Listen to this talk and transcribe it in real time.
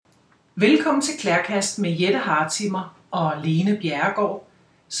Velkommen til Klærkast med Jette Hartimer og Lene Bjerregaard,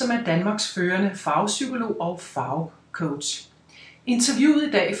 som er Danmarks førende farvepsykolog og farvecoach. Interviewet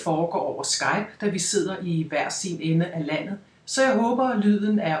i dag foregår over Skype, da vi sidder i hver sin ende af landet, så jeg håber, at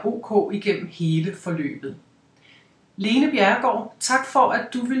lyden er ok igennem hele forløbet. Lene Bjerregaard, tak for, at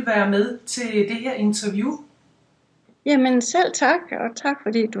du vil være med til det her interview. Jamen selv tak, og tak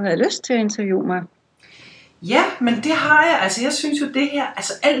fordi du havde lyst til at interviewe mig. Ja, men det har jeg. Altså jeg synes jo det her,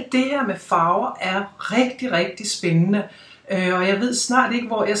 alt det her med farver er rigtig, rigtig spændende. Og jeg ved snart ikke,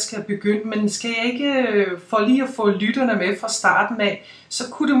 hvor jeg skal begynde, men skal jeg ikke, for lige at få lytterne med fra starten af, så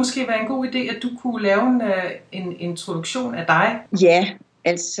kunne det måske være en god idé, at du kunne lave en introduktion af dig. Ja,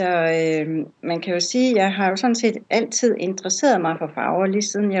 altså man kan jo sige, at jeg har jo sådan set altid interesseret mig for farver, lige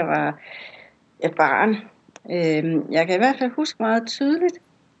siden jeg var et barn. Jeg kan i hvert fald huske meget tydeligt,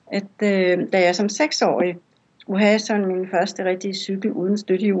 at da jeg som 6-årig skulle have sådan min første rigtige cykel uden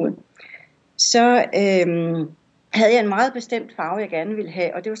støttehjul, så havde jeg en meget bestemt farve, jeg gerne ville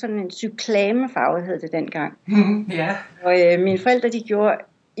have, og det var sådan en cyklamefarve, hed det dengang. Ja. Og mine forældre, de gjorde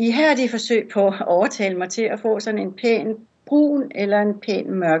ihærdige forsøg på at overtale mig til at få sådan en pæn brun eller en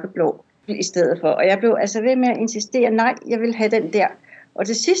pæn mørkeblå i stedet for. Og jeg blev altså ved med at insistere, nej, jeg vil have den der. Og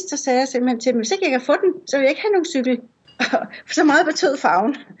til sidst så sagde jeg simpelthen til dem, hvis ikke jeg kan få den, så vil jeg ikke have nogen cykel. For så meget betød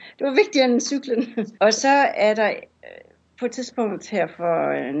farven. Det var vigtigere end cyklen. Og så er der på et tidspunkt her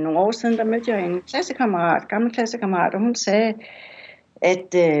for nogle år siden, der mødte jeg en gammel klassekammerat, og hun sagde,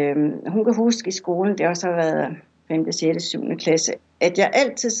 at hun kan huske i skolen, det har så været 5., 6., 7. klasse, at jeg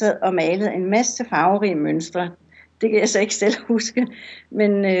altid sad og malede en masse farverige mønstre. Det kan jeg så ikke selv huske,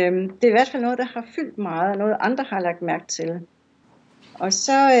 men det er i hvert fald noget, der har fyldt meget, og noget andre har lagt mærke til. Og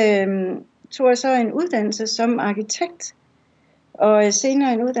så tog jeg så en uddannelse som arkitekt, og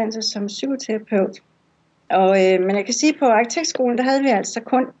senere en uddannelse som psykoterapeut. Men jeg kan sige, at på arkitektskolen, der havde vi altså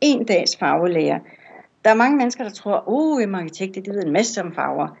kun 1 dags farvelære. Der er mange mennesker, der tror, at arkitekter, de ved en masse om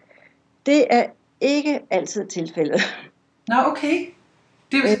farver. Det er ikke altid tilfældet. Nå, okay.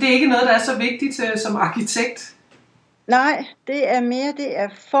 Det er ikke noget, der er så vigtigt som arkitekt. Nej, det er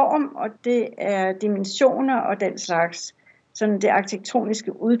form, og det er dimensioner og den slags, sådan det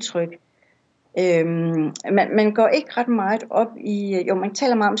arkitektoniske udtryk. Man går ikke ret meget op i, man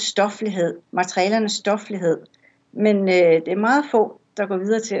taler meget om stoflighed, materialernes stoflighed, men det er meget få, der går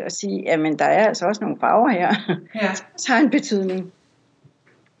videre til at sige, jamen der er altså også nogle farver her, Ja. som har en betydning.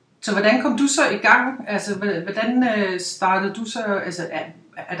 Så hvordan kom du så i gang? Altså hvordan startede du så? Altså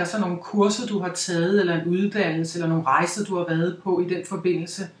er der så nogle kurser, du har taget, eller en uddannelse, eller nogle rejser, du har været på i den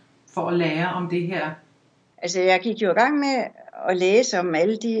forbindelse, for at lære om det her? Altså jeg gik jo i gang med at læse om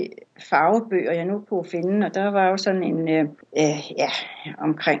alle de farvebøger, jeg nu kunne finde, og der var jo sådan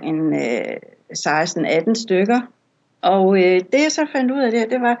omkring 16-18 stykker. Og det jeg så fandt ud af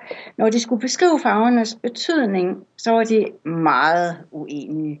det var, når de skulle beskrive farvernes betydning, så var de meget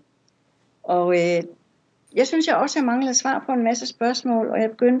uenige. Og jeg synes også, jeg manglede svar på en masse spørgsmål, og jeg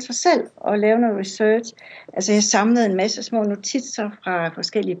begyndte så selv at lave noget research. Altså jeg samlede en masse små notitser fra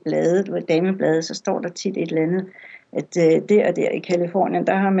forskellige blade, du ved, dameblade, så står der tit et eller andet, at der og der i Californien,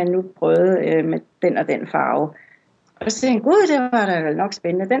 der har man nu prøvet med den og den farve. Og så tænkte jeg, gud, det var da vel nok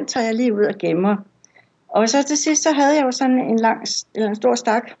spændende, den tager jeg lige ud og gemmer. Og så til sidst, så havde jeg jo sådan en stor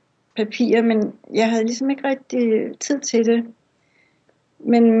stak papir, men jeg havde ligesom ikke rigtig tid til det.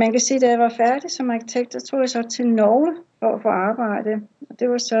 Men man kan sige, at da jeg var færdig som arkitekt, så tog jeg så til Norge for at få arbejde. Og det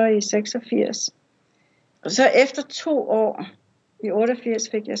var så i 86. Og så efter 2 år, i 88,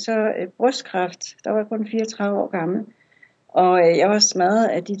 fik jeg så brystkræft. Der var jeg kun 34 år gammel. Og jeg var smadret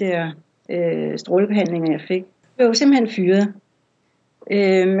af de der strålebehandlinger, jeg fik. Jeg var simpelthen fyret.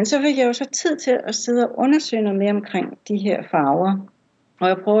 Men så fik jeg jo så tid til at sidde og undersøge noget mere omkring de her farver. Og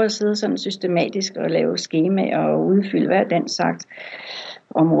jeg prøvede at sidde sådan systematisk og lave skemaer og udfylde, hvad er den sagt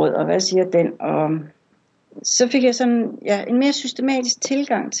område, og hvad siger den. Og så fik jeg sådan en mere systematisk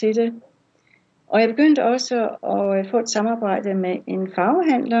tilgang til det. Og jeg begyndte også at få et samarbejde med en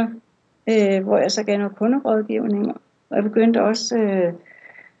farvehandler, hvor jeg så gav noget kunderådgivning. Og jeg begyndte også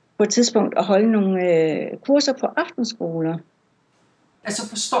på et tidspunkt at holde nogle kurser på aftenskoler. Altså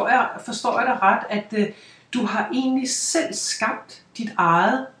forstår jeg dig ret, at du har egentlig selv skabt dit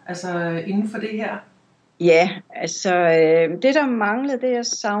eget, altså inden for det her? Ja, altså det der manglede, det jeg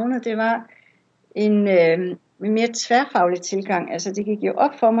savnede, det var en mere tværfaglig tilgang. Altså det gik jo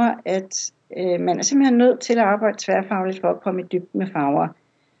op for mig, at man er simpelthen nødt til at arbejde tværfagligt for at komme i dybden med farver.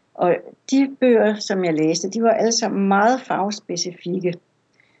 Og de bøger, som jeg læste, de var alle sammen meget farvespecifikke.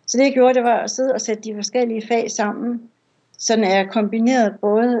 Så det jeg gjorde, det var at sidde og sætte de forskellige fag sammen, sådan at jeg kombinerede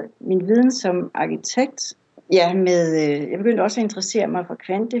både min viden som arkitekt Jeg begyndte også at interessere mig for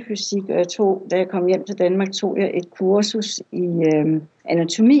kvantefysik, og da jeg kom hjem til Danmark, tog jeg et kursus i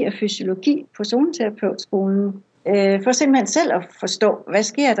anatomi og fysiologi på zoneterapeutskolen, for simpelthen selv at forstå, hvad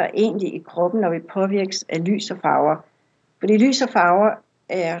sker der egentlig i kroppen, når vi påvirkes af lys og farver. Fordi lys og farver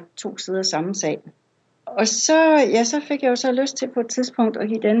er 2 sider af samme sag. Og så fik jeg jo så lyst til på et tidspunkt at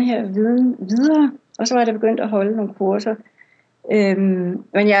give den her viden videre, og så var jeg begyndt at holde nogle kurser.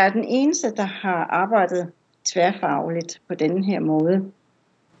 Men jeg er den eneste, der har arbejdet tværfagligt på denne her måde.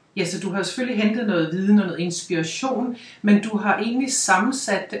 Ja, så du har selvfølgelig hentet noget viden og noget inspiration, men du har egentlig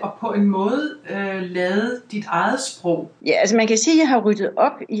sammensat det og på en måde lavet dit eget sprog. Ja, altså man kan sige, at jeg har ryddet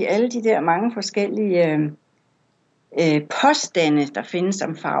op i alle de der mange forskellige påstande, der findes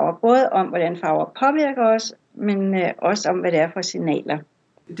om farver. Både om, hvordan farver påvirker os, men også om, hvad det er for signaler.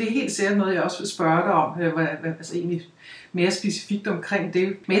 Det er helt sikkert noget, jeg også vil spørge dig om, altså egentlig mere specifikt omkring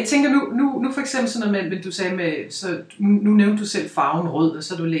det. Men jeg tænker nu for eksempel sådan noget med, du sagde med, så nu nævnte du selv farven rød, og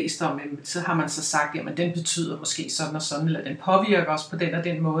så har du læst om, så har man så sagt, jamen den betyder måske sådan og sådan, eller den påvirker os på den og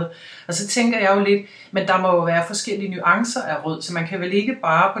den måde. Og så tænker jeg jo lidt, men der må jo være forskellige nuancer af rød, så man kan vel ikke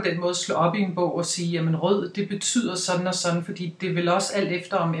bare på den måde slå op i en bog og sige, jamen rød, det betyder sådan og sådan, fordi det er vel også alt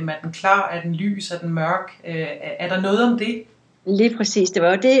efter om, er den klar, er den lys, er den mørk, er der noget om det? Lige præcis. Det var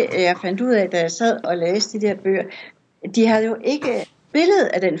jo det, jeg fandt ud af, da jeg sad og læste de der bøger. De havde jo ikke billedet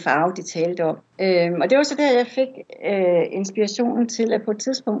af den farve, de talte om. Og det var så der, jeg fik inspirationen til, at på et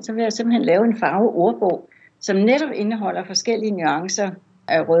tidspunkt, så vil jeg simpelthen lave en farveordbog, som netop indeholder forskellige nuancer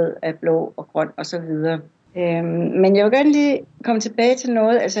af rød, af blå og grøn osv. Men jeg vil gerne lige komme tilbage til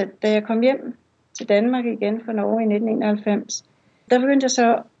noget. Altså, da jeg kom hjem til Danmark igen fra Norge i 1991, der begyndte jeg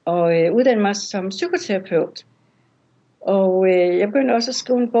så at uddanne mig som psykoterapeut. Og jeg begyndte også at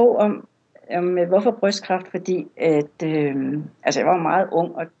skrive en bog om hvorfor brystkræft, fordi jeg var meget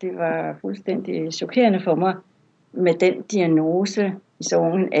ung, og det var fuldstændig chokerende for mig med den diagnose i så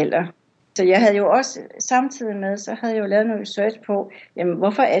ung alder. Så jeg havde jo også samtidig med, så havde jeg jo lavet noget research på, jamen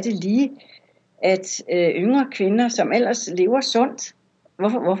hvorfor er det lige, at yngre kvinder, som ellers lever sundt,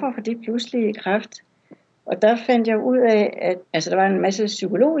 hvorfor får de pludselig kræft? Og der fandt jeg ud af, at der var en masse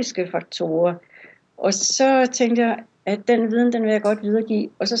psykologiske faktorer, og så tænkte jeg, at den viden, den vil jeg godt videregive.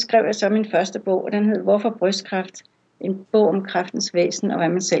 Og så skrev jeg så min første bog, og den hed Hvorfor brystkræft? En bog om kræftens væsen, og hvad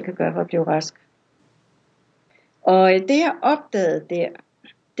man selv kan gøre for at blive rask. Og det jeg opdagede der,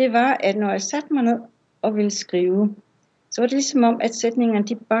 det var, at når jeg satte mig ned og ville skrive, så var det ligesom om, at sætningerne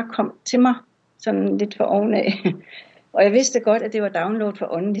de bare kom til mig, sådan lidt for ovenaf. Og jeg vidste godt, at det var download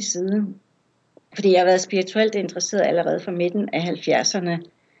fra åndelig side. Fordi jeg har været spirituelt interesseret allerede fra midten af 70'erne,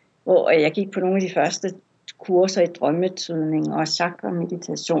 hvor jeg gik på nogle af de første kurser i drømmetydning og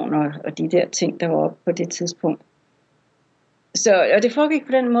chakra-meditation og de der ting, der var oppe på det tidspunkt. Og det foregik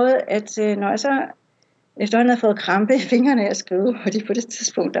på den måde, at når jeg så efterhånden havde fået krampe i fingrene af at skrive, fordi på det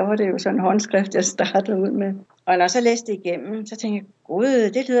tidspunkt, der var det jo sådan en håndskrift, jeg startede ud med. Og når jeg så læste det igennem, så tænkte jeg,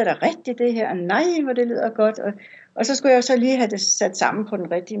 gud, det lyder da rigtigt det her, nej, hvor det lyder godt. Og så skulle jeg jo så lige have det sat sammen på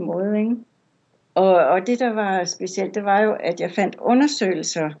den rigtige måde, ikke? Og det, der var specielt, det var jo, at jeg fandt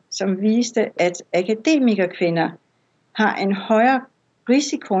undersøgelser, som viste, at akademikerkvinder har en højere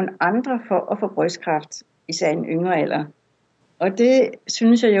risiko end andre for at få brystkræft, især i en yngre alder. Og det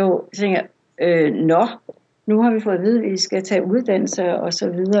synes jeg jo, tænker, nu har vi fået at vide, at vi skal tage uddannelser og så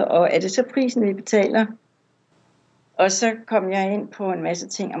videre, og er det så prisen, vi betaler? Og så kom jeg ind på en masse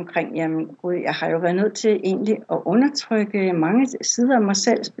ting omkring, jamen gud, jeg har jo været nødt til egentlig at undertrykke mange sider af mig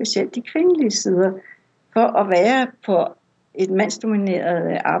selv, specielt de kvindelige sider, for at være på et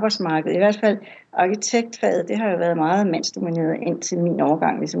mandsdomineret arbejdsmarked. I hvert fald arkitektfaget, det har jo været meget mandsdomineret indtil min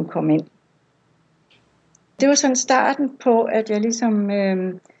overgang ligesom kom ind. Det var sådan starten på, at jeg ligesom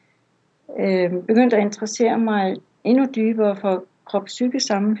begyndte at interessere mig endnu dybere for krop-psyke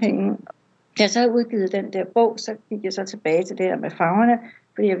sammenhængen. Da jeg så havde udgivet den der bog, så gik jeg så tilbage til det her med farverne,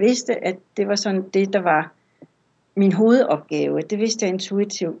 fordi jeg vidste, at det var sådan det, der var min hovedopgave. Det vidste jeg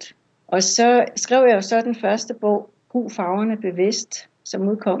intuitivt. Og så skrev jeg jo så den første bog, Brug farverne bevidst, som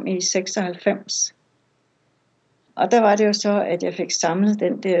udkom i 96. Og der var det jo så, at jeg fik samlet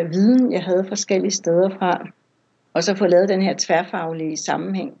den der viden, jeg havde forskellige steder fra, og så få lavet den her tværfaglige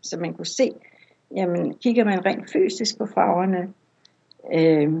sammenhæng, så man kunne se, jamen kigger man rent fysisk på farverne,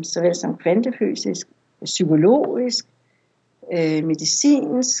 såvel som kvantefysisk, psykologisk,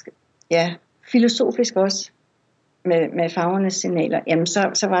 medicinsk, ja, filosofisk også, med farvernes signaler, jamen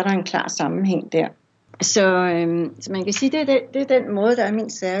så var der en klar sammenhæng der. Så man kan sige, det er den måde, der er min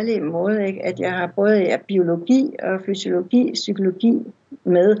særlige måde, ikke? At jeg har både biologi og fysiologi, psykologi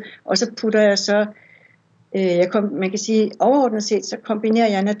med, og så putter jeg så Man kan sige, overordnet set, så kombinerer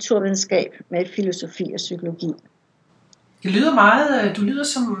jeg naturvidenskab med filosofi og psykologi. Du lyder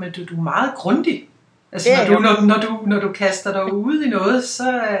som, at du er meget grundig. Altså, når du kaster dig ud i noget,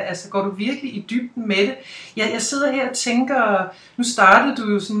 så går du virkelig i dybden med det. Jeg sidder her og tænker, nu startede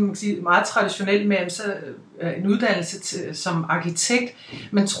du jo sådan, man kan sige, meget traditionelt med en uddannelse som arkitekt,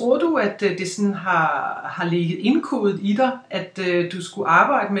 men tror du, at det sådan har ligget indkodet i dig, at du skulle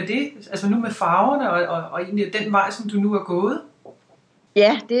arbejde med det, altså nu med farverne og egentlig den vej, som du nu er gået?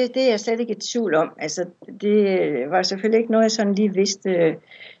 Ja, det er jeg slet ikke i tvivl om. Altså, det var selvfølgelig ikke noget, jeg sådan lige vidste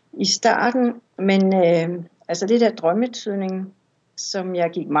i starten, men altså det der drømmetydning, som jeg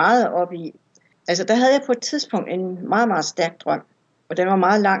gik meget op i, altså der havde jeg på et tidspunkt en meget, meget stærk drøm, og den var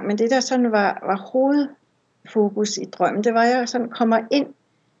meget lang, men det der sådan var hovedfokus i drømmen, det var, at jeg sådan kommer ind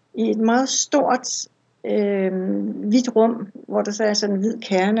i et meget stort, hvidt rum, hvor der så er sådan en hvid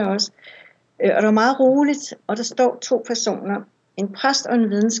kerne også, og det var meget roligt, og der står 2 personer, en præst og en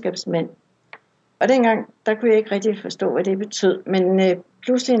videnskabsmand. Og dengang, der kunne jeg ikke rigtig forstå, hvad det betød. Men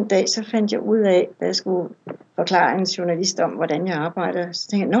pludselig en dag, så fandt jeg ud af, da jeg skulle forklare en journalist om, hvordan jeg arbejder. Så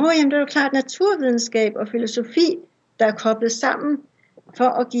tænkte jeg, jamen det er jo klart naturvidenskab og filosofi, der er koblet sammen for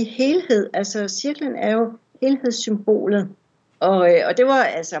at give helhed. Altså cirklen er jo helhedssymbolet. Og det var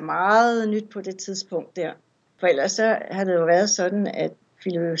altså meget nyt på det tidspunkt der. For ellers så har det jo været sådan, at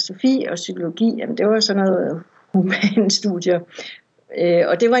filosofi og psykologi, jamen det var sådan noget humanstudier.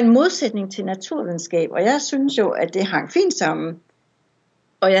 Og det var en modsætning til naturvidenskab, og jeg synes jo, at det hang fint sammen.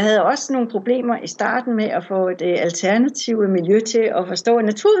 Og jeg havde også nogle problemer i starten med at få det alternative miljø til at forstå, at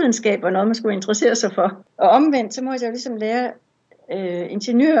naturvidenskab var noget, man skulle interessere sig for. Og omvendt, så måtte jeg ligesom lære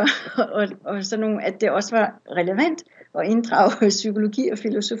ingeniør, og sådan nogle, at det også var relevant at inddrage psykologi og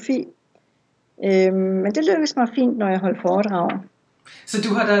filosofi. Men det lykkedes mig fint, når jeg holdt foredrag. Så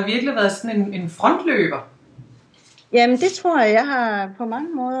du har da virkelig været sådan en frontløber? Jamen det tror jeg har på mange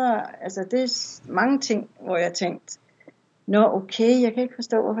måder, altså det er mange ting, hvor jeg har tænkt, okay, jeg kan ikke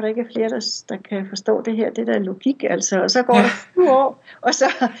forstå, hvorfor der ikke er flere, der kan forstå det her, det der er logik, altså, og så går der 20 år, og så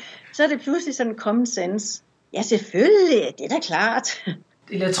er det pludselig sådan common sense. Ja, selvfølgelig, det er da klart.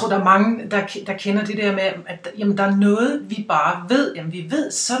 Jeg tror, der er mange, der kender det der med, at jamen, der er noget, vi bare ved. Jamen, vi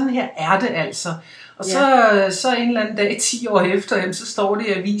ved, sådan her er det altså. Og så en eller anden dag, 10 år efter, jamen, så står det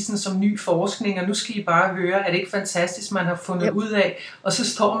i avisen som ny forskning, og nu skal I bare høre, er det ikke fantastisk, man har fundet ud af? Og så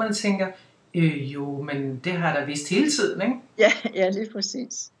står man og tænker, jo, men det har der vist hele tiden, ikke? Ja, lige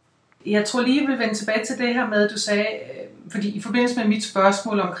præcis. Jeg tror lige, jeg vil vende tilbage til det her med, at du sagde, fordi i forbindelse med mit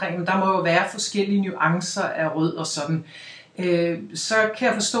spørgsmål omkring, der må jo være forskellige nuancer af rød og sådan, så kan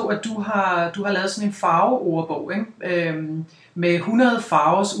jeg forstå, at du har lavet sådan en farveordbog, ikke? Med 100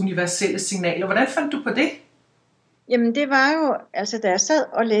 farvers universelle signaler. Hvordan fandt du på det? Jamen det var jo, altså da jeg sad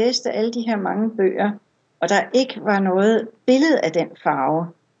og læste alle de her mange bøger, og der ikke var noget billede af den farve,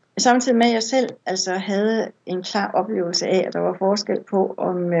 samtidig med at jeg selv altså havde en klar oplevelse af, at der var forskel på,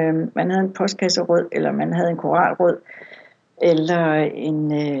 om man havde en postkasserød, eller man havde en koralrød, eller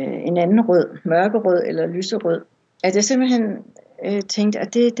en anden rød, mørkerød eller lyserød. At jeg simpelthen tænkte,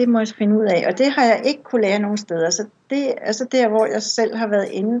 at det må jeg finde ud af. Og det har jeg ikke kunne lære nogen steder. Så det er altså der, hvor jeg selv har været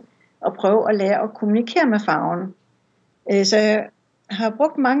inde og prøve at lære at kommunikere med farven. Så jeg har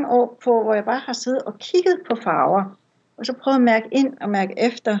brugt mange år på, hvor jeg bare har siddet og kigget på farver. Og så prøvet at mærke ind og mærke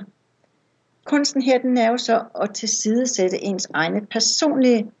efter. Kunsten her, den er jo så at tilsidesætte ens egne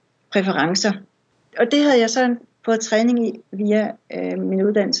personlige præferencer. Og det havde jeg så fået træning i via min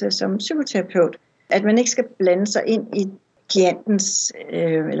uddannelse som psykoterapeut. At man ikke skal blande sig ind i klientens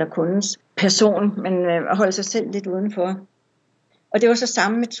eller kundens person, men holde sig selv lidt udenfor. Og det var så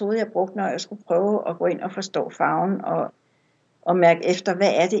samme metode, jeg brugte, når jeg skulle prøve at gå ind og forstå farven og mærke efter,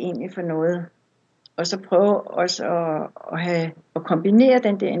 hvad er det egentlig for noget. Og så prøve også at kombinere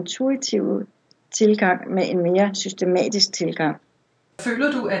den der intuitive tilgang med en mere systematisk tilgang.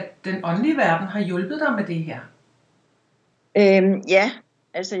 Føler du, at den åndelige verden har hjulpet dig med det her? Ja,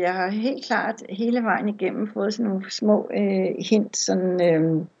 altså jeg har helt klart hele vejen igennem fået sådan nogle små hint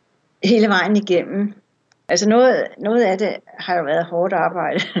sådan, hele vejen igennem. Altså noget af det har jo været hårdt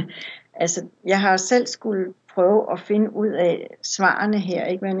arbejde. Altså jeg har selv skulle prøve at finde ud af svarene her,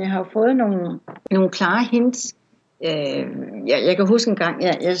 ikke? Men jeg har fået nogle klare hints. Jeg kan huske en gang,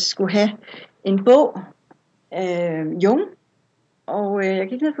 jeg skulle have en bog, Jung, og jeg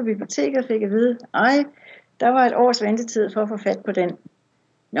gik ned på biblioteket og fik at vide, der var et års ventetid for at få fat på den.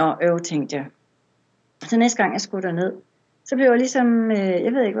 Tænkte jeg. Så næste gang jeg skulle derned, så blev jeg ligesom,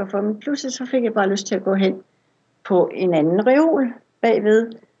 jeg ved ikke hvorfor, men pludselig så fik jeg bare lyst til at gå hen på en anden reol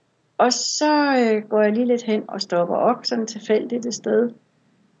bagved. Og så går jeg lige lidt hen og stopper op, sådan tilfældigt et sted.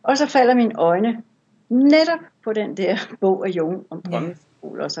 Og så falder mine øjne netop på den der bog af Jung om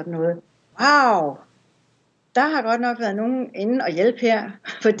drømmeskole og sådan noget. Wow! Der har godt nok været nogen inde og hjælpe her,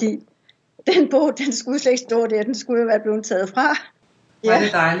 fordi den bog, den skulle slet ikke stå der, den skulle jo være blevet taget fra. Ja. Det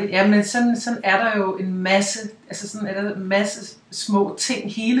er dejligt. Ja, men sådan er der jo en masse, altså sådan er der en masse små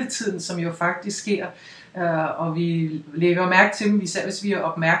ting hele tiden, som jo faktisk sker, og vi lægger mærke til dem, især hvis vi er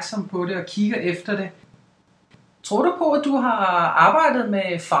opmærksomme på det og kigger efter det. Tror du på, at du har arbejdet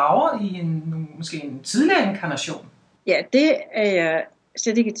med farver i måske en tidligere inkarnation? Ja, det er jeg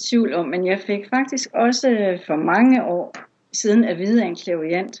slet ikke i tvivl om, men jeg fik faktisk også for mange år siden at vide af en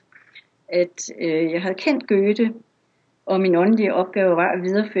clairvoyant, at jeg havde kendt Goethe, og min åndelige opgave var at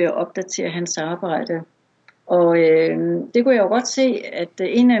videreføre og opdatere hans arbejde. Og det kunne jeg jo godt se, at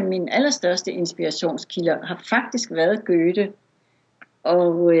en af mine allerstørste inspirationskilder har faktisk været Goethe.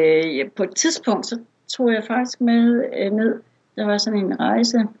 Og på et tidspunkt, så tog jeg faktisk med ned. Der var sådan en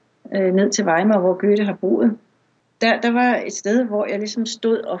rejse ned til Weimar, hvor Goethe har boet. Der var et sted, hvor jeg ligesom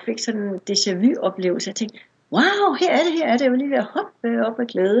stod og fik sådan en déjà vu-oplevelse. Jeg tænkte, wow, her er det. Jeg var lige ved at hoppe op af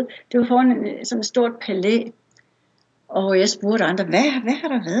glæde. Det var foran sådan et stort palæ. Og jeg spurgte andre, hvad har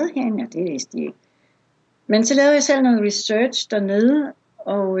der været herinde? Og det vidste de ikke. Men så lavede jeg selv noget research dernede,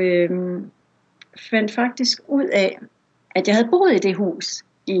 og fandt faktisk ud af, at jeg havde boet i det hus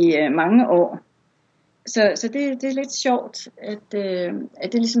i mange år. Så det er lidt sjovt,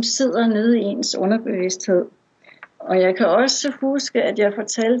 at det ligesom sidder nede i ens underbevidsthed. Og jeg kan også huske, at jeg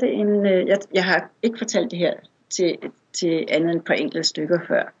fortalte jeg har ikke fortalt det her til andet end et par enkelte stykker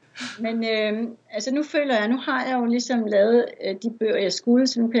før. Men altså nu føler jeg, nu har jeg jo ligesom lavet de bøger, jeg skulle,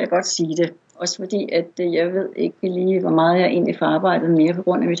 så nu kan jeg godt sige det. Også fordi, at jeg ved ikke lige, hvor meget jeg egentlig får arbejdet mere på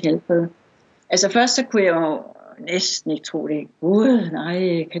grund af mit helbred. Altså først så kunne jeg jo næsten ikke tro det. Gud,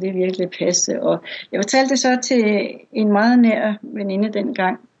 nej, kan det virkelig passe? Og jeg fortalte det så til en meget nær veninde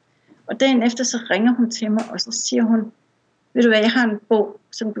dengang. Og dagen efter så ringer hun til mig, og så siger hun, ved du hvad, jeg har en bog,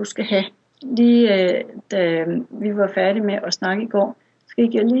 som du skal have. Lige da vi var færdige med at snakke i går, så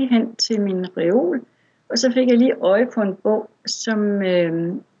gik jeg lige hen til min reol, og så fik jeg lige øje på en bog, som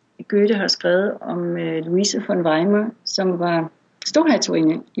Goethe har skrevet om Louise von Weimar, som var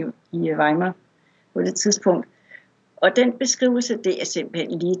storhertuginde i Weimar på det tidspunkt. Og den beskrivelse, det er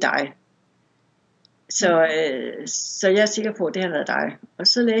simpelthen lige dig. Så jeg er sikker på, at det har været dig. Og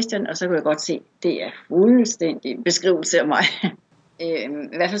så læste jeg den, og så kunne jeg godt se, at det er fuldstændig en beskrivelse af mig.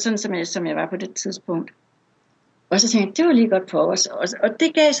 I hvert fald sådan, som jeg var på det tidspunkt. Og så tænkte jeg, det var lige godt på os. Og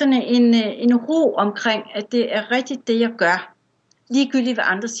det gav sådan en ro omkring, at det er rigtigt det, jeg gør. Ligegyldigt hvad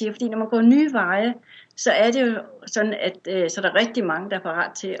andre siger. Fordi når man går nye veje, så er det jo sådan, at så er der rigtig mange, der er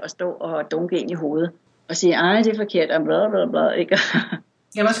parat til at stå og dunke ind i hovedet. Og sige, ej, det er forkert, og bla bla bla, ikke?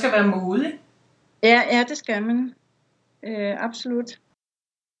 Ja, man skal være modig. Ja, det skal man. Absolut.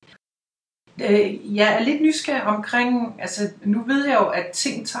 Jeg er lidt nysgerrig omkring, altså nu ved jeg jo, at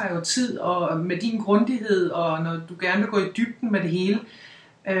ting tager jo tid, og med din grundighed, og når du gerne vil gå i dybden med det hele,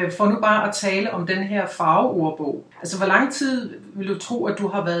 for nu bare at tale om den her farveordbog. Altså hvor lang tid vil du tro, at du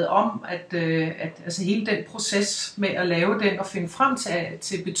har været om, at altså hele den proces med at lave den og finde frem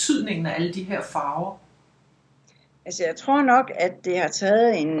til betydningen af alle de her farver? Altså jeg tror nok, at det har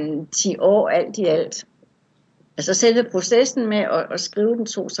taget en 10 år alt i alt. Altså selve processen med at skrive den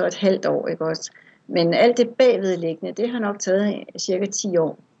tog så et halvt år, ikke også? Men alt det bagvedliggende, det har nok taget cirka 10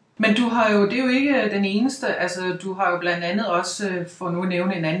 år. Men det er jo ikke den eneste, altså du har jo blandt andet også, for nu at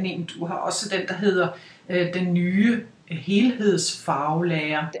nævne en anden en, du har også den, der hedder den nye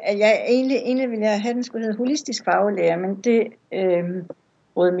helhedsfarvelære. Egentlig ville jeg have, den skulle hedde holistisk farvelære, men det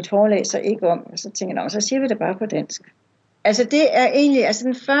brød mit forlag så ikke om. Og så tænkte jeg, så siger vi det bare på dansk. Altså det er egentlig, altså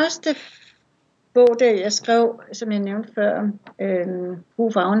den første bog, der jeg skrev, som jeg nævnte før,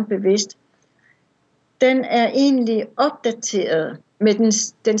 Brug farven bevidst, den er egentlig opdateret med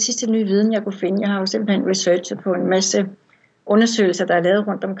den sidste nye viden, jeg kunne finde. Jeg har jo simpelthen researchet på en masse undersøgelser, der er lavet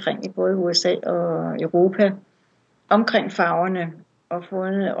rundt omkring i både USA og Europa, omkring farverne, og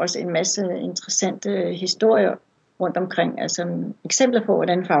fundet også en masse interessante historier rundt omkring, altså eksempler på,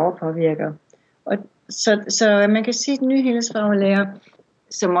 hvordan farver påvirker. Og så man kan sige, at den nye helhedsfarvelære,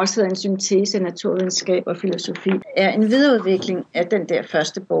 som også hedder en syntese af naturvidenskab og filosofi, er en videreudvikling af den der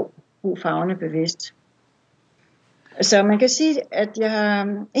første bog, Brug farverne bevidst. Så man kan sige, at jeg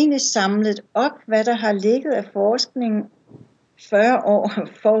har egentlig samlet op, hvad der har ligget af forskning 40 år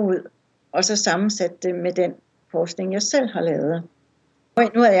forud, og så sammensat det med den forskning, jeg selv har lavet. Og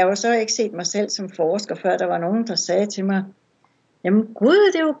nu har jeg jo så ikke set mig selv som forsker, før der var nogen, der sagde til mig, jamen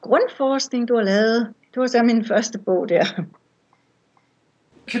gud, det er jo grundforskning, du har lavet. Det var så min første bog der.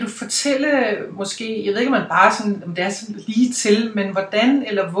 kan du fortælle måske, jeg ved ikke om man bare sådan, om det er sådan lige til, men hvordan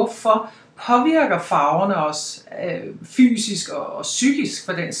eller hvorfor påvirker farverne os fysisk og psykisk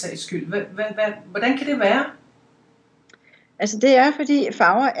for den sags skyld? Hvordan kan det være? Altså det er, fordi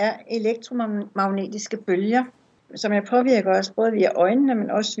farver er elektromagnetiske bølger, som jeg påvirker os både via øjnene,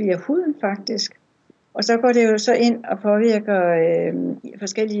 men også via huden faktisk. Og så går det jo så ind og påvirker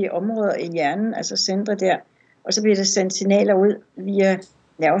forskellige områder i hjernen, altså centre der. Og så bliver der sendt signaler ud via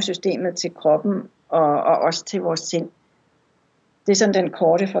nervesystemet til kroppen og også til vores sind. Det er sådan den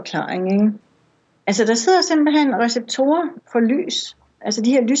korte forklaring, ikke? Altså der sidder simpelthen receptorer for lys, altså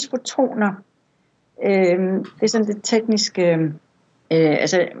de her lysfotoner. Det er sådan det tekniske,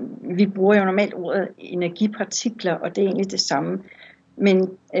 altså vi bruger jo normalt ordet energipartikler, og det er egentlig det samme.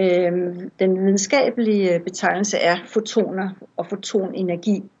 Men den videnskabelige betegnelse er fotoner og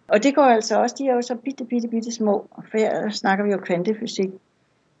fotonenergi. Og det går altså også, de er jo så bitte små, for her snakker vi jo kvantefysik.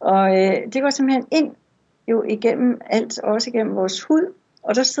 Og det går simpelthen ind jo igennem alt, også igennem vores hud.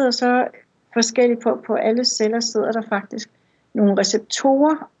 Og der sidder så forskelligt på alle celler sidder der faktisk nogle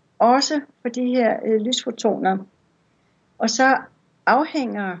receptorer, også for de her lysfotoner. Og så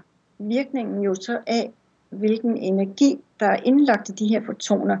afhænger virkningen jo så af, hvilken energi, der er indlagt i de her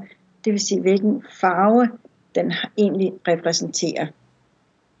fotoner, det vil sige, hvilken farve den egentlig repræsenterer.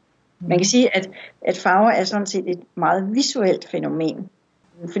 Man kan sige, at farver er sådan set et meget visuelt fænomen,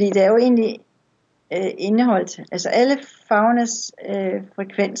 fordi det er jo egentlig indeholdt, altså alle farvernes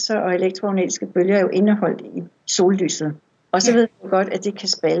frekvenser og elektromagnetiske bølger er jo indeholdt i sollyset. Og så ved vi godt, at det kan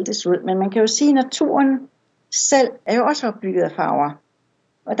spaltes ud, men man kan jo sige, at naturen selv er jo også opbygget af farver.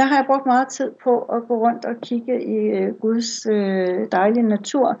 Og der har jeg brugt meget tid på at gå rundt og kigge i Guds dejlige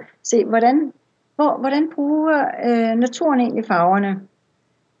natur. Se, hvordan bruger naturen egentlig farverne?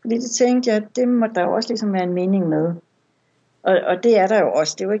 Fordi det tænkte jeg, at det må der jo også ligesom være en mening med. Og det er der jo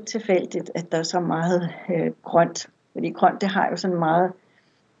også. Det er jo ikke tilfældigt, at der er så meget grønt. Fordi grønt, det har jo sådan meget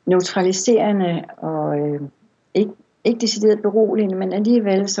neutraliserende og ikke decideret beroligende, men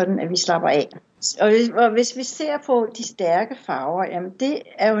alligevel sådan, at vi slapper af. Og hvis vi ser på de stærke farver, jamen det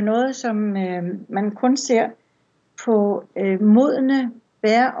er jo noget, som man kun ser på modne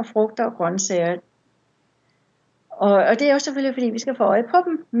bær og frugter og grøntsager. Og det er jo selvfølgelig, fordi vi skal få øje på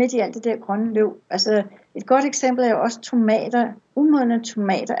dem midt i alt det der grønne løv. Altså et godt eksempel er jo også tomater. Umodne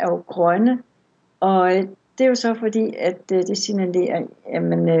tomater er jo grønne, og det er jo så fordi, at det signalerer,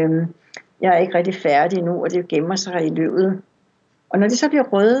 jamen jeg er ikke rigtig færdig nu, og det gemmer sig i løvet. Og når det så bliver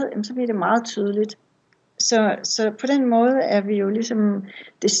røde, så bliver det meget tydeligt. Så på den måde er vi jo ligesom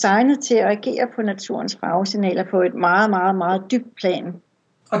designet til at agere på naturens farvesignaler på et meget, meget, meget dybt plan.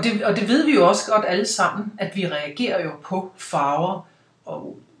 Og det ved vi jo også godt alle sammen, at vi reagerer jo på farver.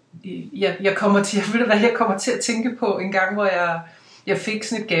 Og jeg kommer til at tænke på en gang, hvor jeg fik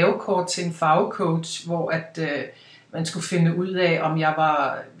sådan et gavekort til en farvecoach, hvor at man skulle finde ud af, om jeg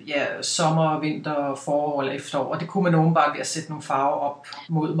var sommer, vinter, forår eller efterår. Og det kunne man åbenbart ved at sætte nogle farver op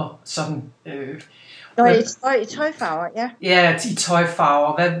mod mig. Sådan, i tøjfarver, ja. Ja, i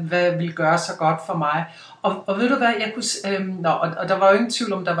tøjfarver. Hvad ville gøre så godt for mig? Og ved du hvad, jeg kunne, og der var jo ingen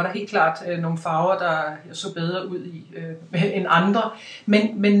tvivl om, der var der helt klart nogle farver, der jeg så bedre ud i end andre.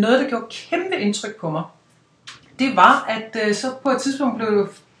 Men noget, der gjorde kæmpe indtryk på mig, det var, at så på et tidspunkt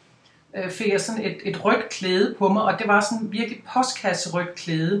fik jeg sådan et rødt klæde på mig, og det var sådan virkelig postkasserødt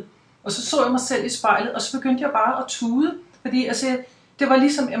klæde. Og så jeg mig selv i spejlet, og så begyndte jeg bare at tude, fordi altså, det var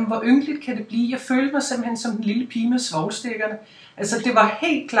ligesom, jamen, hvor ynkeligt kan det blive? Jeg følte mig simpelthen som den lille pige med svovlstikkerne. Altså det var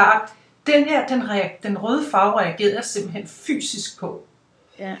helt klart, den røde farve reagerede jeg simpelthen fysisk på.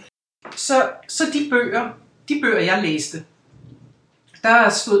 Ja. Så de bøger jeg læste, der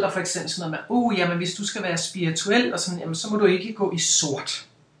stod der for eksempel sådan noget med, jamen hvis du skal være spirituel, og sådan, jamen, så må du ikke gå i sort.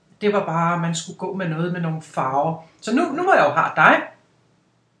 Det var bare, man skulle gå med noget med nogle farver. Så nu hvor jeg jo har dig,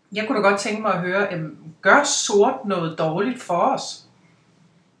 jeg kunne da godt tænke mig at høre, gør sort noget dårligt for os?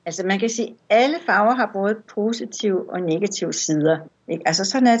 Altså man kan sige, at alle farver har både positive og negative sider. Ikke? Altså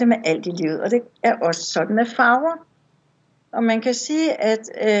sådan er det med alt i livet, og det er også sådan med farver. Og man kan sige, at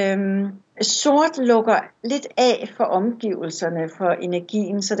sort lukker lidt af for omgivelserne, for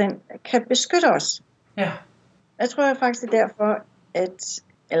energien, så den kan beskytte os. Ja. Jeg tror faktisk, det er derfor,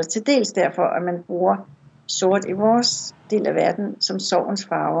 eller til dels derfor, at man bruger sort i vores del af verden som sorgens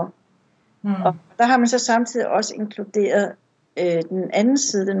farver. Og der har man så samtidig også inkluderet den anden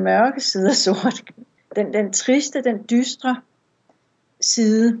side, den mørke side af sort. Den triste, den dystre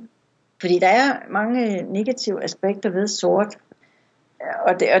side. Fordi der er mange negative aspekter ved sort.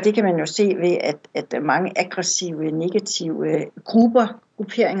 Og det kan man jo se ved, at mange aggressive, negative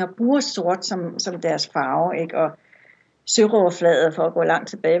grupperinger bruger sort som deres farve. Ikke? Og Søroverfladet, for at gå langt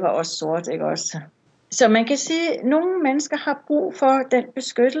tilbage, var også sort, ikke også? Så man kan sige, at nogle mennesker har brug for den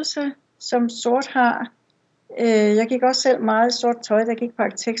beskyttelse, som sort har. Jeg gik også selv meget i sort tøj, da jeg gik på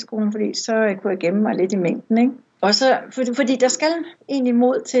arkitektskolen, fordi så kunne jeg gemme mig lidt i mængden, ikke? Og så, fordi der skal egentlig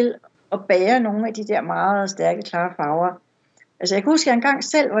mod til at bære nogle af de der meget stærke, klare farver. Altså jeg kan huske, at jeg engang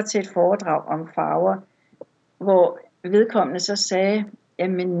selv var til et foredrag om farver, hvor vedkommende så sagde,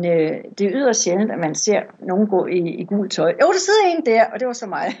 jamen det er yderst sjældent, at man ser nogen gå i gul tøj. Jo, der sidder en der, og det var så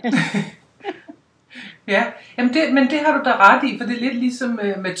mig. Ja, men det har du da ret i, for det er lidt ligesom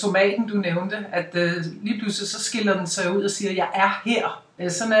med tomaten, du nævnte, at lige pludselig så skiller den sig ud og siger, jeg er her.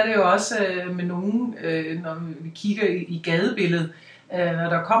 Sådan er det jo også med nogen, når vi kigger i gadebilledet. Når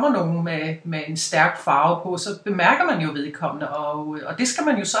der kommer nogen med en stærk farve på, så bemærker man jo vedkommende, og det skal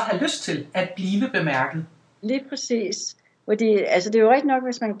man jo så have lyst til, at blive bemærket. Lige præcis. Fordi, altså det er jo rigtigt nok,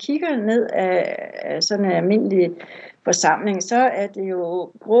 hvis man kigger ned af sådan en almindelig forsamling, så er det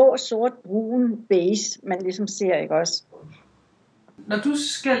jo grå, sort, brun, beige, man ligesom ser, ikke også? Når du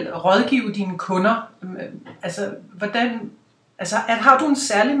skal rådgive dine kunder, har du en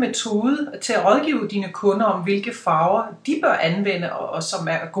særlig metode til at rådgive dine kunder om, hvilke farver de bør anvende, og som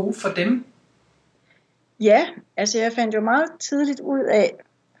er gode for dem? Ja, altså jeg fandt jo meget tidligt ud af,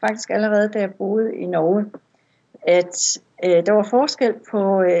 faktisk allerede da jeg boede i Norge, at der var forskel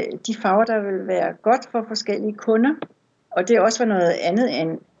på de farver, der ville være godt for forskellige kunder, og det også var noget andet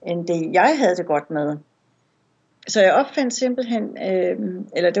end det, jeg havde det godt med. Så jeg opfandt simpelthen,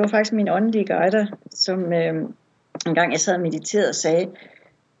 eller det var faktisk min åndelige guider, som en gang jeg sad og mediterede og sagde,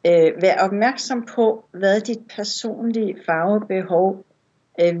 vær opmærksom på, hvad dit personlige farvebehov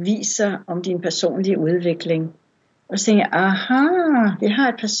viser om din personlige udvikling. Og så tænkte jeg, aha, vi har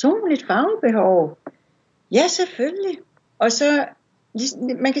et personligt farvebehov. Ja, selvfølgelig. Og så,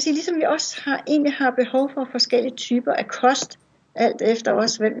 man kan sige, ligesom vi også egentlig har behov for forskellige typer af kost, alt efter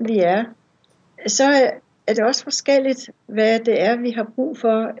også, hvem vi er, så er det også forskelligt, hvad det er, vi har brug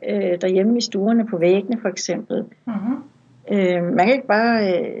for derhjemme i stuerne på væggene, for eksempel. Mm-hmm. Man kan ikke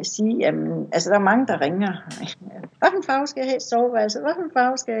bare sige, jamen, altså der er mange, der ringer. Hvilken farve skal jeg have i soveværelset? Hvilken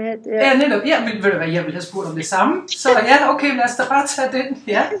farve skal jeg have der? Ja, netop. Ja, men ved du hvad, jeg vil have spurgt om det samme. Så ja, okay, lad os da bare tage den.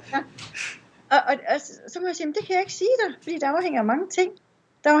 Ja. Og så må jeg sige, det kan jeg ikke sige dig, fordi der afhænger af mange ting.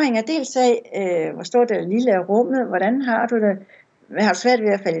 Der afhænger dels af, hvor stort eller lille er rummet, hvordan har du det, har du svært ved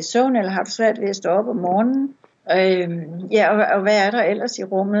at falde i søvn, eller har du svært ved at stå op om morgenen? Og hvad er der ellers i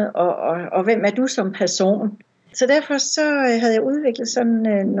rummet, og hvem er du som person? Så derfor så havde jeg udviklet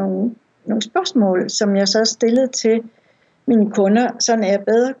sådan nogle spørgsmål, som jeg så stillede til mine kunder, sådan at jeg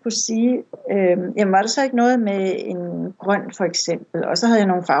bedre kunne sige, jamen var der så ikke noget med en grøn for eksempel, og så havde jeg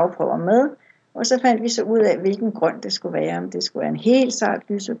nogle farveprøver med, og så fandt vi så ud af, hvilken grøn det skulle være, om det skulle være en helt sart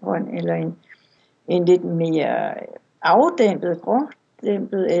lysegrøn, eller en lidt mere afdæmpet,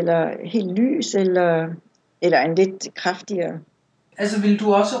 grådæmpet, eller helt lys, eller en lidt kraftigere. Altså vil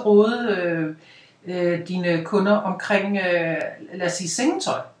du også råde dine kunder omkring, lad os sige,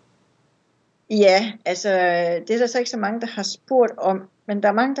 sengetøj? Ja, altså det er der så ikke så mange, der har spurgt om, men der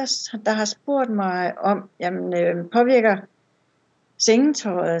er mange, der har spurgt mig om, jamen påvirker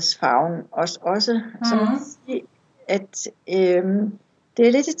sengetøjets farven også, som sige, at det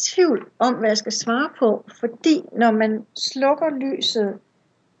er lidt i tvivl om, hvad jeg skal svare på, fordi når man slukker lyset,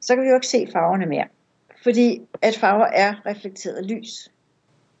 så kan vi jo ikke se farverne mere, fordi at farver er reflekteret lys.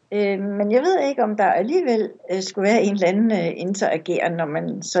 Men jeg ved ikke, om der alligevel skulle være en eller anden interageren, når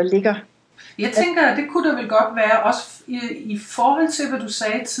man så ligger. Jeg tænker, at det kunne der vel godt være, også i forhold til, hvad du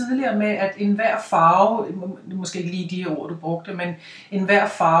sagde tidligere med, at enhver farve, måske ikke lige de ord, du brugte, men enhver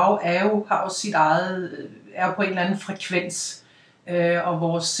farve har jo sit eget, er på en eller anden frekvens, og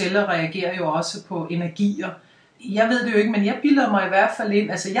vores celler reagerer jo også på energier. Jeg ved det jo ikke, men jeg bilder mig i hvert fald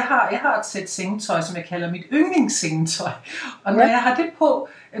ind, altså jeg har et sæt sengetøj, som jeg kalder mit yndlingssengetøj, og når jeg har det på,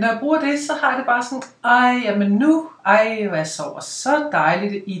 når jeg bruger det, så har jeg det bare sådan, hvor jeg sover så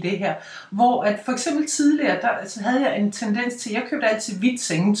dejligt i det her. Hvor at for eksempel tidligere, der havde jeg en tendens til, jeg købte altid hvidt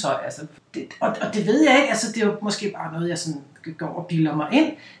sengetøj, altså, og det ved jeg ikke, altså det er jo måske bare noget, jeg sådan går og bilder mig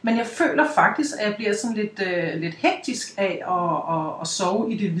ind, men jeg føler faktisk, at jeg bliver sådan lidt hektisk af at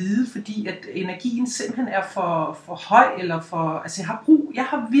sove i det hvide, fordi at energien simpelthen er for høj, eller for, altså jeg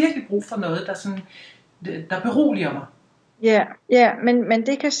har virkelig brug for noget, der beroliger mig. Ja, men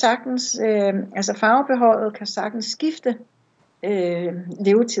det kan sagtens, altså farvebehovet kan sagtens skifte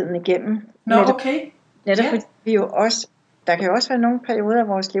levetiden igennem. Nå, okay. Netop fordi vi jo også, der kan jo også være nogle perioder af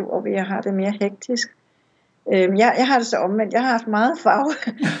vores liv, hvor vi har det mere hektisk. Jeg har det så omvendt. Jeg har haft meget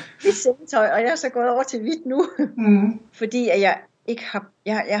farve i sengetøj, og jeg er så gået over til hvidt nu. Fordi at jeg ikke har,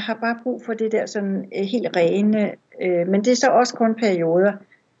 jeg har bare brug for det der sådan helt rene, Men det er så også kun perioder.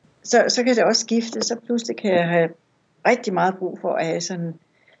 Så kan det også skifte, så pludselig kan jeg have rigtig meget brug for at have sådan,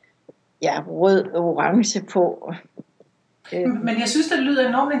 rød og orange på. Men jeg synes, det lyder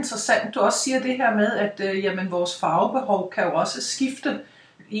enormt interessant. Du også siger det her med, at jamen, vores farvebehov kan jo også skifte.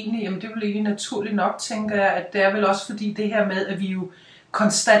 Egentlig, jamen, det er vel egentlig naturligt nok, tænker jeg, at det er vel også fordi det her med, at vi jo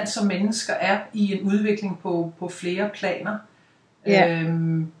konstant som mennesker er i en udvikling på flere planer. Ja.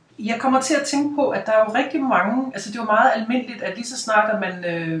 Jeg kommer til at tænke på, at der er jo rigtig mange, altså det er jo meget almindeligt, at lige så snart, at man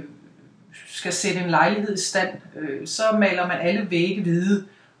skal sætte en lejlighed i stand, så maler man alle vægge hvide.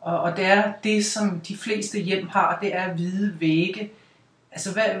 Og det er det, som de fleste hjem har, det er hvide vægge.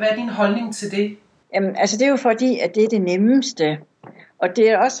 Altså, hvad er din holdning til det? Jamen, altså det er jo fordi, at det er det nemmeste. Og det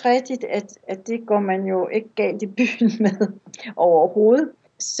er også rigtigt, at det går man jo ikke galt i byen med overhovedet.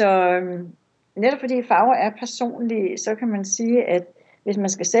 Så netop fordi farver er personlige, så kan man sige, at hvis man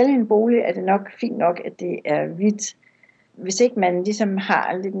skal sælge en bolig, er det nok fint nok, at det er hvidt. Hvis ikke man ligesom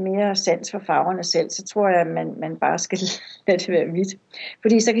har lidt mere sans for farverne selv, så tror jeg, at man bare skal lade det være hvidt.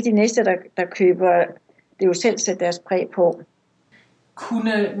 Fordi så kan de næste, der køber, det jo selv sætte deres præg på.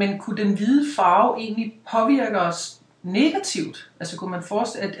 Men kunne den hvide farve egentlig påvirke os negativt? Altså kunne man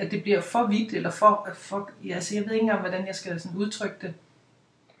forestille, at det bliver for hvidt, eller altså jeg ved ikke engang, hvordan jeg skal sådan udtrykke det.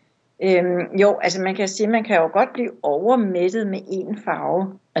 Jo, altså man kan sige, man kan jo godt blive overmættet med én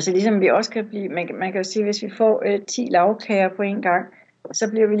farve. Altså ligesom vi også kan blive, man kan jo sige, hvis vi får 10 lagkager på en gang, så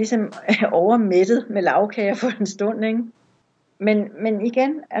bliver vi ligesom overmættet med lagkager for en stund, ikke? Men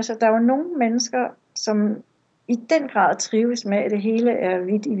igen, altså der er jo nogle mennesker, som i den grad trives med, at det hele er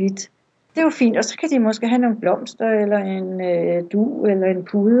hvidt i hvidt. Det er jo fint, og så kan de måske have nogle blomster, eller en dug, eller en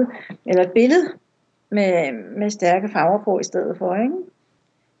pude, eller et billede med stærke farver på i stedet for, ikke?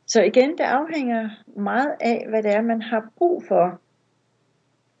 Så igen, det afhænger meget af, hvad det er, man har brug for.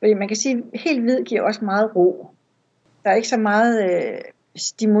 Fordi man kan sige, at helt hvid giver også meget ro. Der er ikke så meget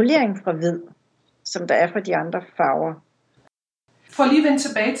stimulering fra hvid, som der er fra de andre farver. For lige at vende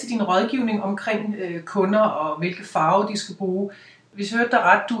tilbage til din rådgivning omkring kunder og hvilke farver de skal bruge. Hvis jeg hørte dig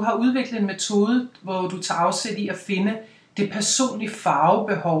ret, du har udviklet en metode, hvor du tager afsæt i at finde det personlige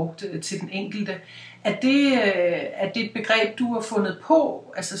farvebehov til den enkelte. Er det et begreb, du har fundet på,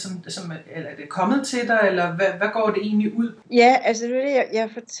 altså eller er det kommet til dig, eller hvad går det egentlig ud på? Ja, altså det er det, jeg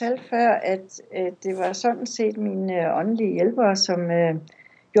fortalte før, at det var sådan set mine åndelige hjælpere, som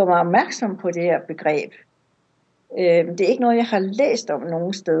gjorde mig opmærksom på det her begreb. Det er ikke noget, jeg har læst om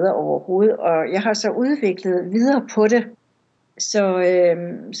nogen steder overhovedet, og jeg har så udviklet videre på det.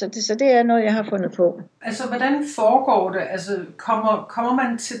 Så det er noget, jeg har fundet på. Altså, hvordan foregår det?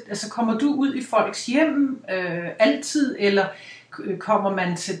 Altså, kommer du ud i folks hjem altid, eller kommer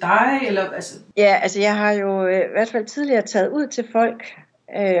man til dig? Eller, altså? Ja, altså jeg har jo i hvert fald tidligere taget ud til folk,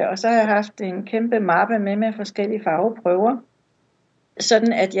 og så har jeg haft en kæmpe mappe med forskellige farveprøver,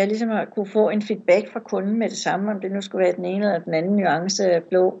 sådan at jeg ligesom har kunne få en feedback fra kunden med det samme, om det nu skulle være den ene eller den anden nuance af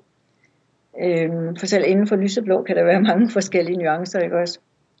blå. For selv inden for lyseblå kan der være mange forskellige nuancer, ikke også?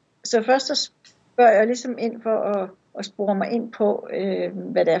 Så først så spørger jeg ligesom ind for at spore mig ind på,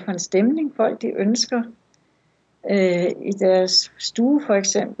 hvad det er for en stemning folk de ønsker. I deres stue for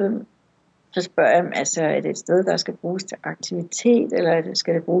eksempel, så spørger jeg dem, altså er det et sted, der skal bruges til aktivitet, eller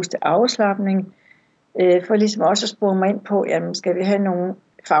skal det bruges til afslapning? For ligesom også at spore mig ind på, jamen skal vi have nogle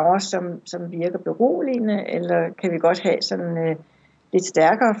farver, som virker beroligende, eller kan vi godt have sådan lidt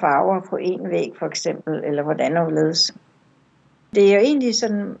stærkere farver på en væg for eksempel, eller hvordan overledes. Det er jo egentlig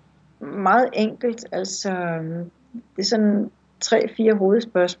sådan meget enkelt, altså det er sådan 3-4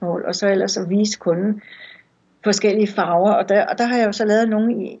 hovedspørgsmål, og så ellers at vise kunden forskellige farver, og der har jeg jo så lavet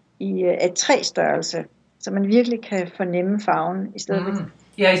nogle i A3-størrelse, så man virkelig kan fornemme farven i stedet for.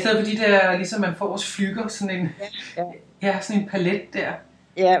 Ja, i stedet for de der, ligesom man får hos Flügger, sådan en palet der.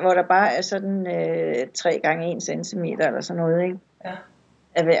 Ja, hvor der bare er sådan 3 gange 1 centimeter eller sådan noget, ikke? Ja.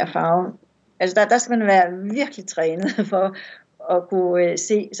 Af hver farve. Altså der skal man være virkelig trænet for at kunne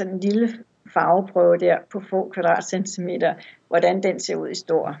se sådan en lille farveprøve der på få kvadratcentimeter, hvordan den ser ud i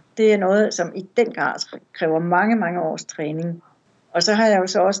stor. Det er noget, som i den grad kræver mange, mange års træning. Og så har jeg jo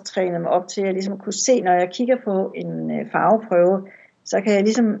så også trænet mig op til at ligesom kunne se, når jeg kigger på en farveprøve, så kan jeg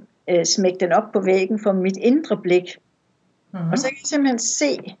ligesom smække den op på væggen for mit indre blik. Og så kan jeg simpelthen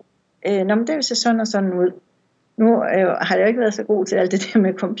se, når det vil se sådan og sådan ud. Nu har jeg jo ikke været så god til alt det der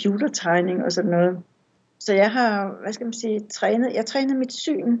med computertegning og sådan noget. Så jeg har, trænet mit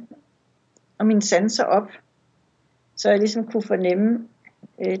syn og mine sanser op, så jeg ligesom kunne fornemme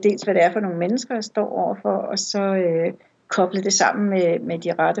dels, hvad det er for nogle mennesker, jeg står overfor, og så koble det sammen med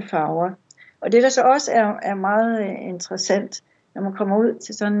de rette farver. Og det, der så også er meget interessant, når man kommer ud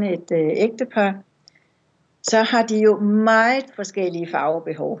til sådan et ægtepar, så har de jo meget forskellige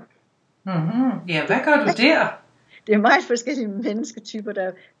farvebehov. Mm-hmm. Ja, hvad gør du der? Det er meget forskellige mennesketyper,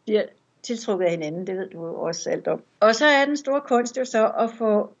 der bliver tiltrukket af hinanden, det ved du jo også alt om. Og så er den store kunst jo så at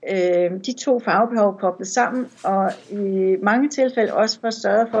få de to farvebehov koblet sammen, og i mange tilfælde også få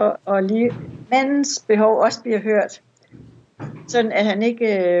sørget for, at lige mandens behov også bliver hørt, sådan at han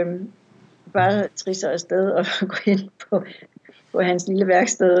ikke bare trisser afsted og går ind på hans lille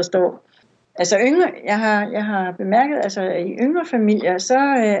værksted og står. Altså jeg har bemærket, altså i yngre familier, så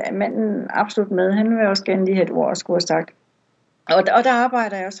er manden absolut med. Han vil også gerne lige have et ord, skulle have sagt. Og der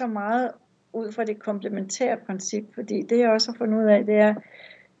arbejder jeg så meget ud fra det komplementære princip, fordi det jeg også har fundet ud af, det er,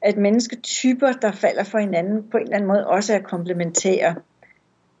 at mennesketyper, der falder for hinanden, på en eller anden måde også er komplementære.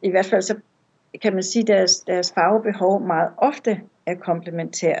 I hvert fald så kan man sige, at deres farvebehov meget ofte er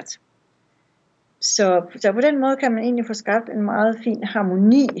komplementært. Så på den måde kan man egentlig få skabt en meget fin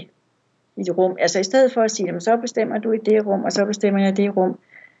harmoni i det rum. Altså i stedet for at sige, så bestemmer du i det rum, og så bestemmer jeg det rum,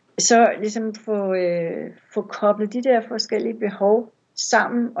 så ligesom få koblet de der forskellige behov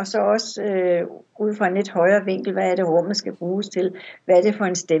sammen, og så også ud fra en lidt højere vinkel, hvad er det rummet skal bruges til, hvad er det for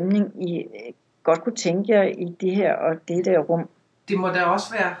en stemning I godt kunne tænke jer i det her og det der rum. Det må da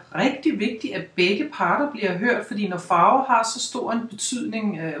også være rigtig vigtigt, at begge parter bliver hørt, fordi når farve har så stor en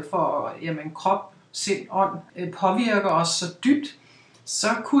betydning for krop, sind, ånd, påvirker os så dybt, så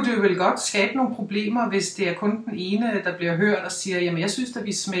kunne det vel godt skabe nogle problemer, hvis det er kun den ene, der bliver hørt og siger, jamen jeg synes, at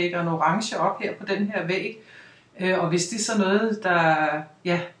vi smækker en orange op her på den her væg. Og hvis det er så noget, der,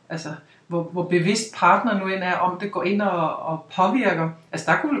 hvor bevidst partner nu end er, om det går ind og påvirker.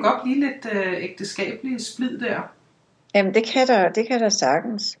 Altså der kunne vel godt blive lidt ægteskabelige splid der. Jamen det kan der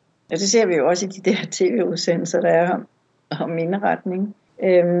sagtens. Og det ser vi jo også i de der tv-udsendelser, der er om indretning.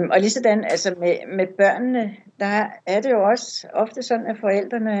 Og lige sådan, altså med børnene, der er det jo også ofte sådan, at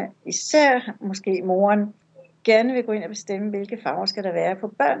forældrene, især måske moren, gerne vil gå ind og bestemme, hvilke farver skal der være på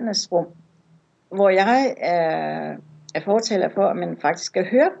børnenes rum. Hvor jeg er fortaler for, at man faktisk skal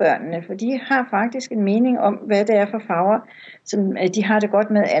høre børnene, for de har faktisk en mening om, hvad det er for farver, som de har det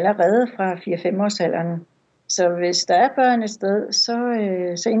godt med allerede fra 4-5 års alderen. Så hvis der er børn et sted,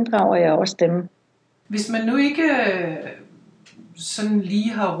 så inddrager jeg også dem. Hvis man nu ikke sådan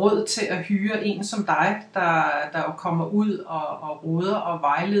lige har råd til at hyre en som dig, der jo kommer ud og råder og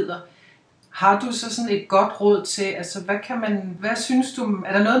vejleder, har du så sådan et godt råd til, altså hvad synes du,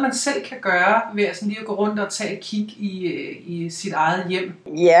 er der noget man selv kan gøre ved at sådan lige at gå rundt og tage et kig i sit eget hjem?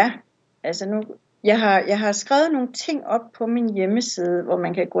 Ja, altså nu, jeg har skrevet nogle ting op på min hjemmeside, hvor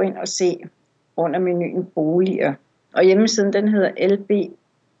man kan gå ind og se under menuen boliger. Og hjemmesiden den hedder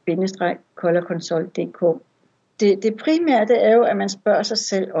lb-colorconsult.dk. Det primære det er jo, at man spørger sig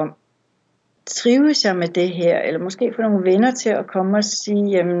selv om, trives jeg med det her? Eller måske få nogle venner til at komme og sige,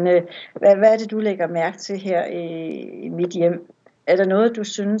 jamen, hvad er det, du lægger mærke til her i mit hjem? Er der noget, du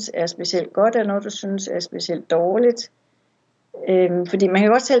synes er specielt godt? Er der noget, du synes er specielt dårligt? Fordi man kan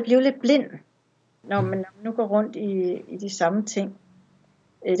godt selv blive lidt blind, når man nu går rundt i de samme ting.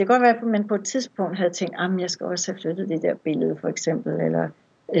 Det kan godt være, at man på et tidspunkt havde tænkt, at jeg skal også have flyttet det der billede for eksempel, eller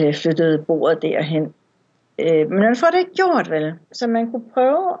flyttet bordet derhen. Men man får det ikke gjort, vel? Så man kunne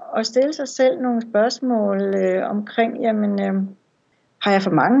prøve at stille sig selv nogle spørgsmål omkring, jamen, har jeg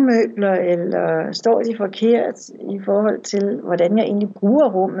for mange møbler, eller står de forkert i forhold til, hvordan jeg egentlig bruger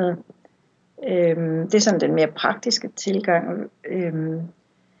rummet? Det er sådan den mere praktiske tilgang.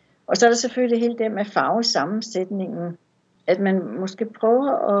 Og så er der selvfølgelig hele det med farvesammensætningen, at man måske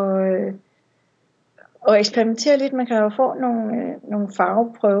prøver at eksperimentere lidt. Man kan jo få nogle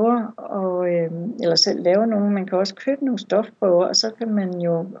farveprøver, eller selv lave nogle. Man kan også købe nogle stofprøver, og så kan man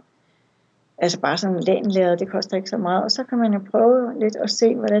jo, altså bare sådan en lænlæder, det koster ikke så meget, og så kan man jo prøve lidt at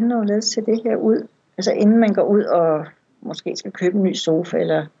se, hvordan noget ser det her ud. Altså inden man går ud og måske skal købe en ny sofa,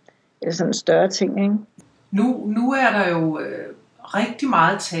 eller sådan en større ting, ikke? Nu er der jo rigtig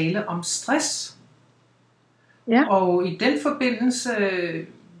meget tale om stress. Ja. Og i den forbindelse,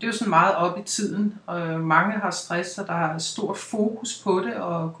 det er jo sådan meget op i tiden, og mange har stress, og der er stort fokus på det,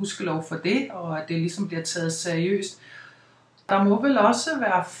 og gudskelov for det, og at det ligesom bliver taget seriøst. Der må vel også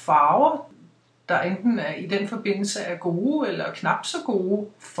være farver, der enten i den forbindelse er gode, eller knap så gode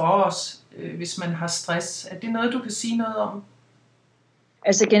for os, hvis man har stress. Er det noget, du kan sige noget om?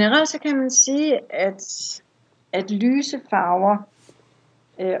 Altså generelt så kan man sige, at lyse farver,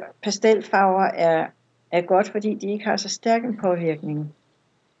 pastelfarver er godt, fordi de ikke har så stærk en påvirkning.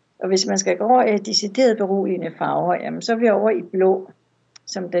 Og hvis man skal gå over i decideret beroligende farver, jamen, så er vi over i blå,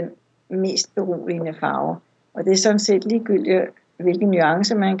 som den mest beroligende farve. Og det er sådan set ligegyldigt, hvilke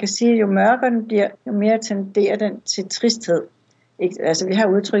nuancer man kan sige. Jo mørkere den bliver, jo mere tenderer den til tristhed. Altså vi har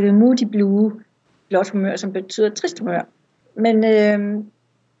udtrykket moody blue. blåt humør, som betyder trist humør. Men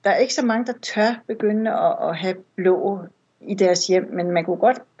der er ikke så mange, der tør begynde at have blå i deres hjem, men man kunne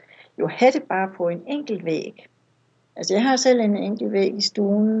godt jo have det bare på en enkelt væg. Altså jeg har selv en enkelt væg i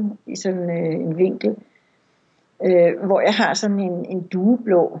stuen, i sådan en vinkel, hvor jeg har sådan en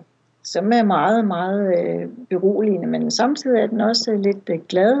dueblå, som er meget, meget beroligende, men samtidig er den også lidt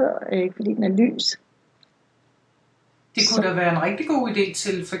glad, fordi den er lys. Det kunne da være en rigtig god idé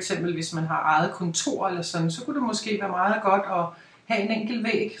til, for eksempel hvis man har eget kontor eller sådan, så kunne det måske være meget godt at have en enkelt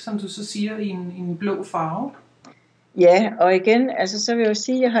væg, som du så siger, i en blå farve. Ja, og igen, altså så vil jeg jo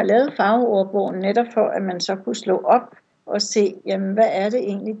sige, at jeg har lavet farveordbogen netop for, at man så kunne slå op og se, jamen hvad er det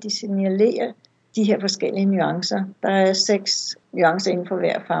egentlig, de signalerer, de her forskellige nuancer. Der er 6 nuancer inden for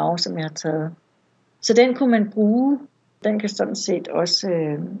hver farve, som jeg har taget. Så den kunne man bruge. Den kan sådan set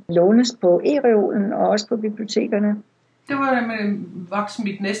også lånes på e-reolen og også på bibliotekerne. Det var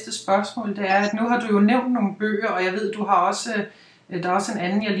mit næste spørgsmål. Det er, at nu har du jo nævnt nogle bøger, og jeg ved, du har også, der er også en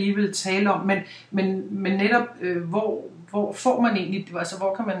anden, jeg lige vil tale om. Men netop, hvor får man egentlig, altså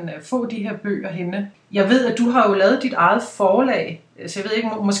hvor kan man få de her bøger henne? Jeg ved, at du har jo lavet dit eget forlag. Så jeg ved ikke,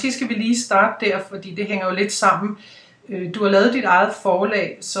 måske skal vi lige starte der, fordi det hænger jo lidt sammen. Du har lavet dit eget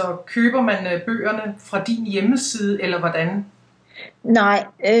forlag, så køber man bøgerne fra din hjemmeside, eller hvordan? Nej,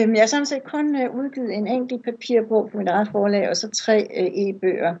 jeg har sådan set kun udgivet en enkelt papirbog på mit eget forlag, og så 3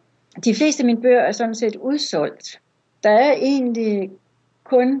 e-bøger. De fleste af mine bøger er sådan set udsolgt. Der er egentlig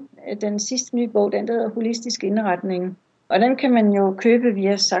kun den sidste nye bog, den der hedder Holistisk Indretning. Og den kan man jo købe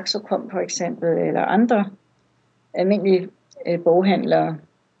via Saxo.com for eksempel, eller andre almindelige boghandlere.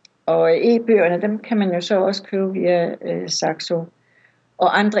 Og e-bøgerne, dem kan man jo så også købe via Saxo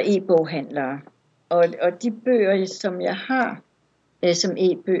og andre e-boghandlere. Og de bøger, som jeg har som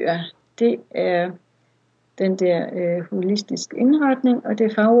e-bøger, det er den der Holistisk Indretning, og det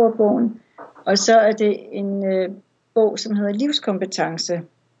er farveordbogen. Og så er det en bog, som hedder Livskompetence,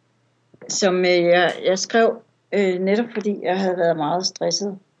 som jeg skrev netop fordi jeg havde været meget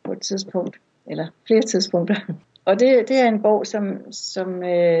stresset på et tidspunkt, eller flere tidspunkter. Og det er en bog, som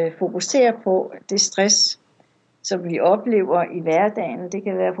fokuserer på det stress, som vi oplever i hverdagen. Det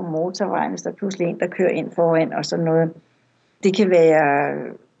kan være på motorvejen, hvis der er pludselig en, der kører ind foran og sådan noget. Det kan være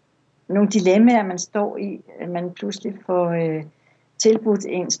nogle dilemmaer, man står i, at man pludselig får tilbudt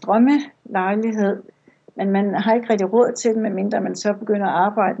ens drømmelejlighed, men man har ikke rigtig råd til det, medmindre man så begynder at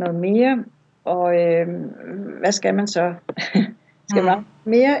arbejde noget mere. Og hvad skal man så? Skal man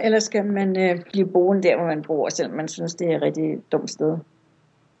mere, eller skal man blive boende der, hvor man bor, selvom man synes, det er et rigtig dumt sted?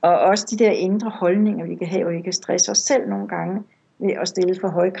 Og også de der indre holdninger, vi kan have, hvor vi kan stresse os selv nogle gange ved at stille for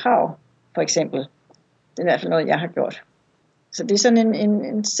høje krav, for eksempel. Det er i hvert fald noget, jeg har gjort. Så det er sådan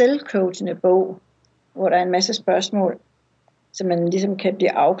en selvcoachende bog, hvor der er en masse spørgsmål, så man ligesom kan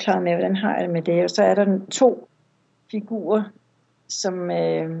blive afklaret med, hvordan har jeg det med det. Og så er der 2 figurer, som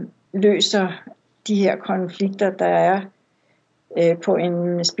løser de her konflikter, der er på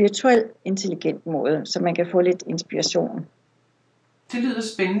en spirituel, intelligent måde, så man kan få lidt inspiration. Det lyder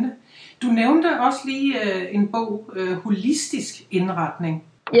spændende. Du nævnte også lige en bog, Holistisk Indretning.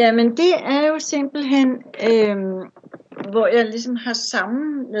 Ja, men det er jo simpelthen, hvor jeg ligesom har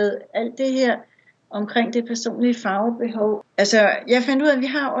samlet alt det her omkring det personlige farvebehov. Altså, jeg fandt ud af, at vi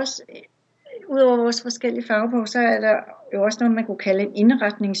har også, udover vores forskellige farvebehov, så er der jo også noget, man kunne kalde en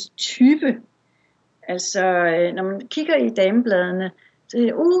indretningstype. Altså, når man kigger i damebladene, så er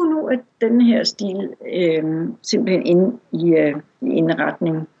det, nu er den her stil simpelthen inde i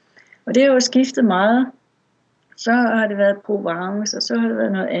indretning. Og det har jo skiftet meget. Så har det været Provence, og så har det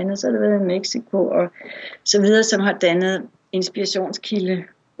været noget andet, så har det været Mexico og så videre, som har dannet inspirationskilde.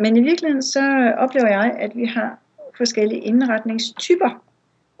 Men i virkeligheden så oplever jeg, at vi har forskellige indretningstyper.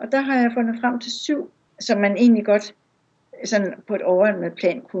 Og der har jeg fundet frem til 7, som man egentlig godt sådan på et overordnet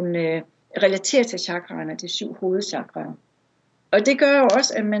plan kunne relatere til chakraerne, de 7 hovedchakraer. Og det gør jo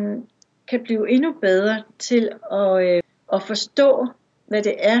også, at man kan blive endnu bedre til at forstå, hvad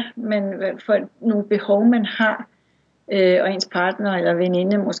det er, hvad for nogle behov man har, og ens partner eller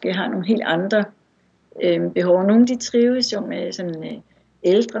veninde måske har nogle helt andre behov. Nogle de trives jo med sådan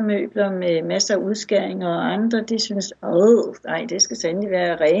ældre møbler med masser af udskæringer, og andre de synes, nej, det skal sandelig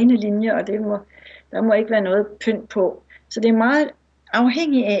være rene linjer, og der må ikke være noget pynt på. Så det er meget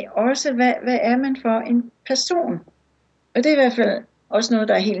afhængigt af også, hvad er man for en person. Og det er i hvert fald også noget,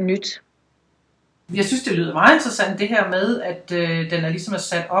 der er helt nyt. Jeg synes, det lyder meget interessant, det her med, at den er ligesom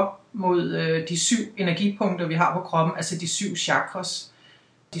sat op mod de 7 energipunkter, vi har på kroppen, altså de 7 chakras.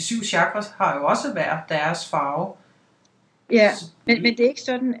 De 7 chakras har jo også hver deres farve. Ja, men det er ikke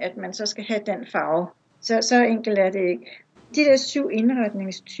sådan, at man så skal have den farve. Så enkelt er det ikke. De der 7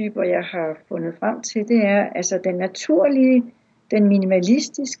 indretningstyper, jeg har fundet frem til, det er altså den naturlige, den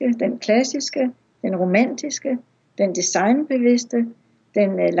minimalistiske, den klassiske, den romantiske, den designbevidste,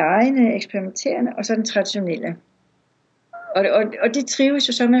 den legende, eksperimenterende og så den traditionelle. Og de trives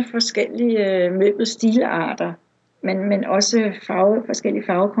jo så med forskellige møbelstilarter, men også forskellige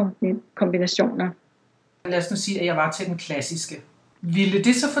farvekombinationer. Lad os nu sige, at jeg var til den klassiske. Ville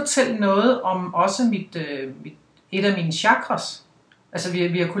det så fortælle noget om også et af mine chakras? Altså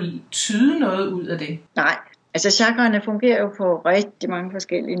vi har kunne tyde noget ud af det? Nej, altså chakraerne fungerer jo på rigtig mange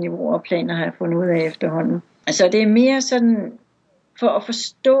forskellige niveauer og planer, har jeg fundet ud af efterhånden. Altså det er mere sådan for at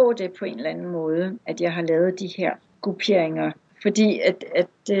forstå det på en eller anden måde, at jeg har lavet de her grupperinger. Fordi at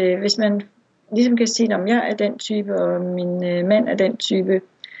hvis man ligesom kan sige, at jeg er den type, og min mand er den type,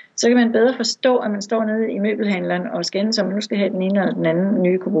 så kan man bedre forstå, at man står nede i møbelhandleren og skændes, om man nu skal have den ene eller den anden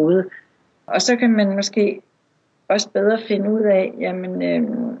nye kommode. Og så kan man måske også bedre finde ud af, jamen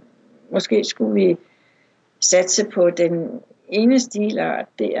måske skulle vi satse på den ene stilart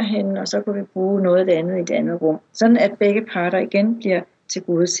derhen, og så kunne vi bruge noget af det andet i det andet rum. Sådan at begge parter igen bliver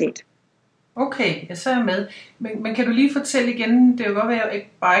tilgodeset. Okay, jeg så er med. Men kan du lige fortælle igen, det er jo godt være, at jeg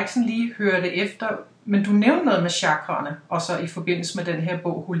bare ikke sådan lige hører det efter, men du nævnte noget med chakraerne, og så i forbindelse med den her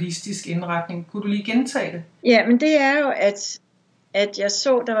bog, Holistisk Indretning. Kunne du lige gentage det? Ja, men det er jo, at jeg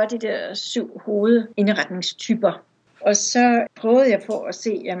så, der var de der 7 hovedindretningstyper. Og så prøvede jeg på at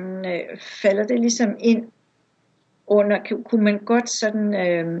se, jamen falder det ligesom ind under, kunne man godt sådan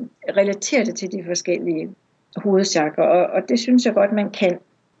relatere det til de forskellige hovedchakrer, og det synes jeg godt, man kan.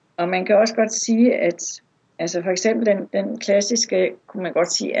 Og man kan også godt sige, at altså for eksempel den klassiske, kunne man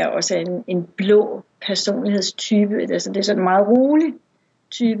godt sige, er også en blå personlighedstype. Altså det er sådan en meget rolig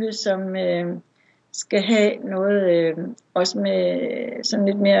type, som skal have noget også med sådan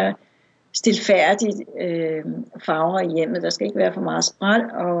lidt mere stilfærdigt farver i hjemmet. Der skal ikke være for meget spræl,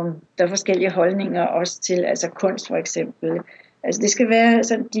 og der er forskellige holdninger også til, altså kunst for eksempel. Altså det skal være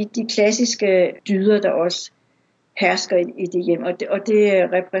sådan de klassiske dyder, der også hersker i det hjem, og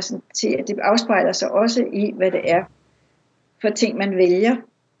det repræsenterer, det afspejler sig også i, hvad det er for ting, man vælger,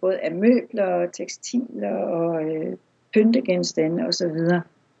 både af møbler, tekstiler og pyntegenstande osv.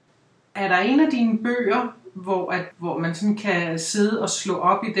 Er der en af dine bøger, hvor man sådan kan sidde og slå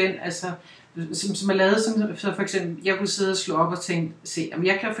op i den, altså som er lavet sådan, så for eksempel, jeg kunne sidde og slå op og tænke, jamen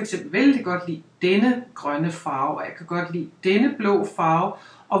jeg kan for eksempel vældig godt lide denne grønne farve, og jeg kan godt lide denne blå farve,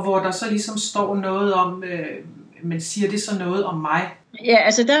 og hvor der så ligesom står noget om, men siger det så noget om mig? Ja,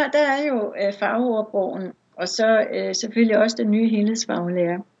 altså der er jo farveordbogen, og så selvfølgelig også den nye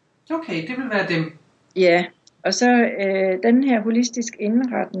helhedsfarvelære. Okay, det vil være dem. Ja, og så den her holistisk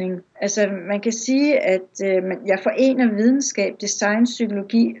indretning. Altså man kan sige, at jeg forener videnskab, design,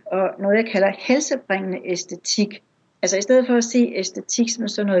 psykologi og noget, jeg kalder helsebringende æstetik. Altså i stedet for at se æstetik som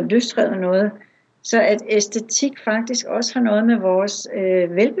sådan noget løsrevet noget, så at æstetik faktisk også har noget med vores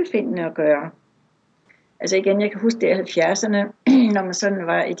velbefindende at gøre. Altså igen, jeg kan huske det i 70'erne, når man sådan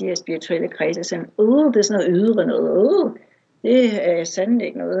var i de her spirituelle kredse, sådan, det er sådan noget ydre noget, det er sandelig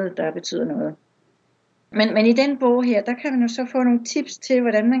ikke noget, der betyder noget. Men i den bog her, der kan man jo så få nogle tips til,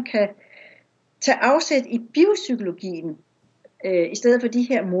 hvordan man kan tage afsæt i biopsykologien, i stedet for de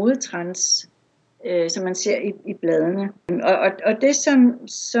her modetrends, som man ser i bladene. Og det,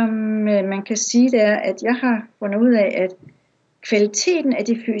 som man kan sige, det er, at jeg har fundet ud af, at kvaliteten af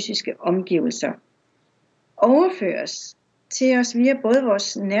de fysiske omgivelser overføres til os via både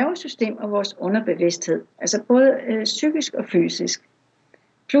vores nervesystem og vores underbevidsthed. Altså både psykisk og fysisk.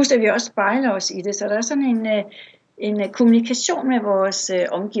 Plus at vi også spejler os i det, så der er sådan en kommunikation med vores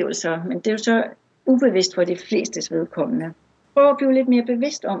omgivelser, men det er jo så ubevidst for de flestes vedkommende. Prøv at blive lidt mere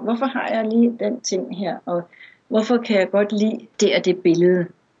bevidst om, hvorfor har jeg lige den ting her, og hvorfor kan jeg godt lide det og det billede.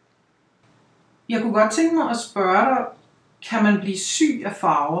 Jeg kunne godt tænke mig at spørge dig, kan man blive syg af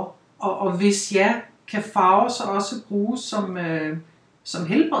farver? Og hvis ja, kan farver så også bruges som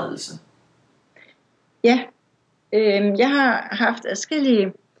helbredelse? Ja, jeg har haft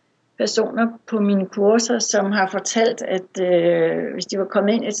adskillige personer på mine kurser, som har fortalt, at hvis de var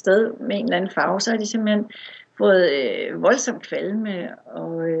kommet ind et sted med en eller anden farve, så har de simpelthen fået voldsomt kvalme,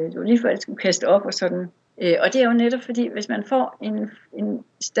 og det var lige før, de skulle kaste op og sådan. Og det er jo netop fordi, hvis man får en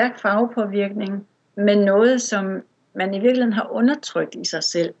stærk farvepåvirkning med noget, som man i virkeligheden har undertrykt i sig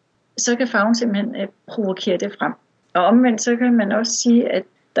selv, så kan farven simpelthen provokere det frem. Og omvendt så kan man også sige, at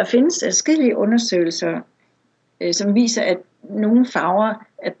der findes adskillige undersøgelser, som viser, at nogle farver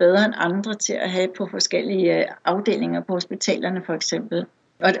er bedre end andre til at have på forskellige afdelinger på hospitalerne for eksempel.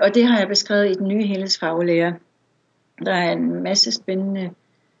 Og det har jeg beskrevet i den nye helhedsfarvelære. Der er en masse spændende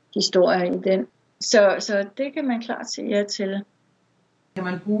historier i den. Så det kan man klart sige ja til. Kan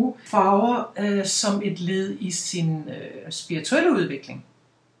man bruge farver som et led i sin spirituelle udvikling?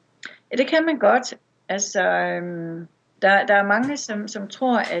 Ja, det kan man godt. Altså, der er mange, som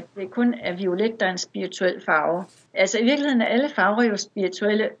tror, at det kun er violet, der er en spirituel farve. Altså i virkeligheden er alle farver jo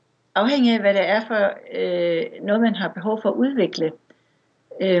spirituelle, afhængig af, hvad det er for noget, man har behov for at udvikle.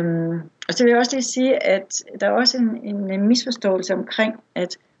 Og så vil jeg også lige sige, at der er også en misforståelse omkring,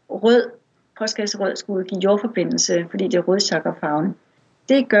 at postkasserød skulle give jordforbindelse, fordi det er rødchakrafarven.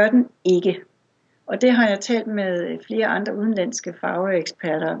 Det gør den ikke. Og det har jeg talt med flere andre udenlandske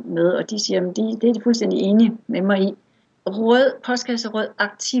farveeksperter med, og de siger, at det er de fuldstændig enige med mig i. Postkasserød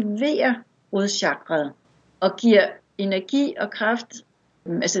aktiverer rødchakraet og giver energi og kraft.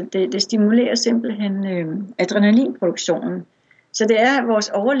 Altså det stimulerer simpelthen adrenalinproduktionen. Så det er vores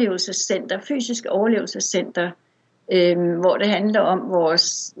overlevelsescenter, fysiske overlevelsescenter, hvor det handler om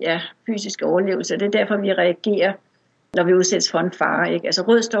vores fysiske overlevelse. Det er derfor, vi reagerer, når vi udsættes for en fare. Ikke? Altså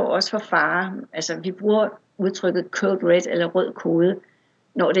rød står også for fare. Altså vi bruger udtrykket code red eller rød kode,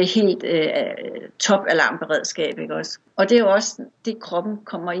 når det er helt top alarmberedskab. Ikke også? Og det er jo også det, kroppen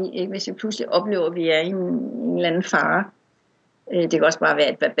kommer i, ikke? Hvis vi pludselig oplever, at vi er i en eller anden fare. Det kan også bare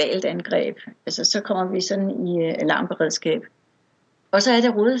være et verbalt angreb. Altså så kommer vi sådan i alarmberedskab. Og så er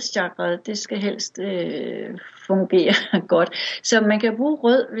det rødchakraet, det skal helst fungere godt. Så man kan bruge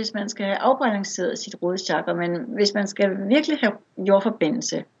rød, hvis man skal have afbalanceret sit rødchakra, men hvis man skal virkelig have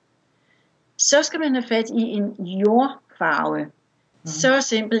jordforbindelse, så skal man have fat i en jordfarve. Så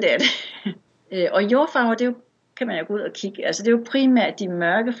simpelt er det. Og jordfarver, det er jo, kan man jo gå ud og kigge. Altså det er jo primært de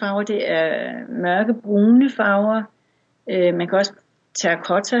mørke farver, det er mørkebrune farver. Man kan også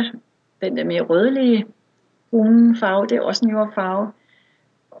terracotta, den der mere rødlige brune farve, det er også en jordfarve.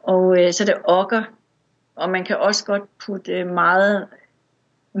 Og så er det okker, og man kan også godt putte meget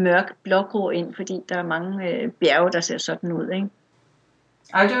mørk blågrå ind, fordi der er mange bjerge, der ser sådan ud, ikke?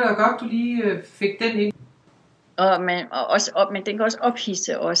 Ej, det var godt, du lige fik den ind. Men den kan også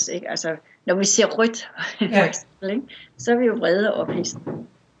ophidse os, ikke? Altså, når vi ser rødt, for eksempel, ikke? Så er vi jo vrede og ophidset.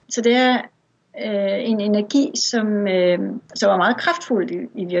 Så det er en energi, som er meget kraftfuld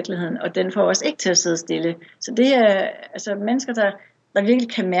i virkeligheden, og den får os ikke til at sidde stille. Så det er altså mennesker, der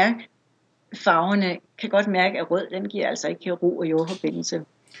virkelig kan mærke farverne, kan godt mærke, at rød, den giver altså ikke ro og jordforbindelse.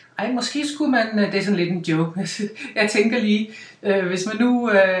 Ej, måske skulle man, det er sådan lidt en joke, jeg tænker lige, hvis man nu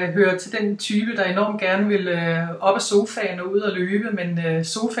hører til den type, der enormt gerne vil op af sofaen og ud og løbe, men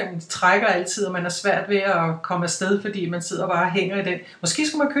sofaen trækker altid, og man er svært ved at komme afsted, fordi man sidder bare og hænger i den. Måske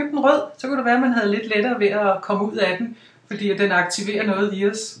skulle man købe den rød, så kunne det være, at man havde lidt lettere ved at komme ud af den, fordi den aktiverer noget i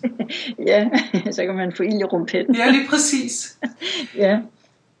os. Ja, så kan man få ild i rumpetten. Ja, lige præcis. Ja.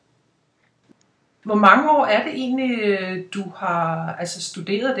 Hvor mange år er det egentlig, du har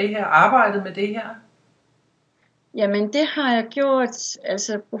studeret det her, arbejdet med det her? Jamen det har jeg gjort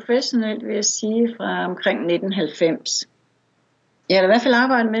professionelt, vil jeg sige, fra omkring 1990. Jeg har i hvert fald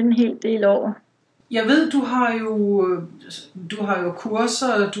arbejdet med den en hel del år. Jeg ved, du har jo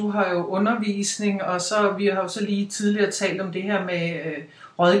kurser, du har jo undervisning, og så vi har jo så lige tidligere talt om det her med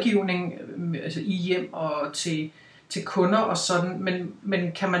rådgivning i hjem og til kunder og sådan,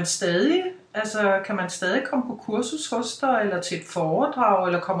 men kan man stadig komme på kursus hos dig, eller til et foredrag,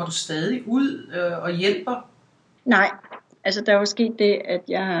 eller kommer du stadig ud og hjælper? Nej, der er jo sket det, at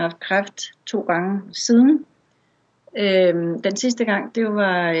jeg har haft kræft 2 gange siden. Den sidste gang, det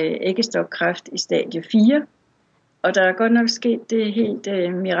var æggestokkræft i stadie 4. Og der er godt nok sket det helt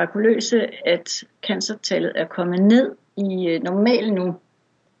mirakuløse, at cancertallet er kommet ned i normal nu.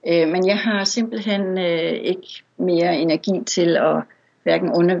 Men jeg har simpelthen ikke mere energi til at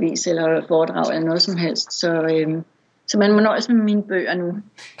hverken undervise eller foredrag eller noget som helst. Så man må nøjes med mine bøger nu.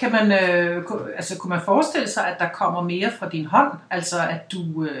 Kunne man forestille sig, at der kommer mere fra din hånd? Altså at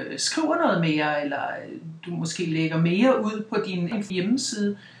du skriver noget mere, eller du måske lægger mere ud på din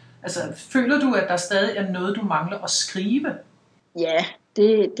hjemmeside? Altså føler du, at der stadig er noget, du mangler at skrive? Ja,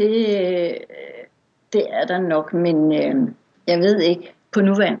 det er der nok, men jeg ved ikke på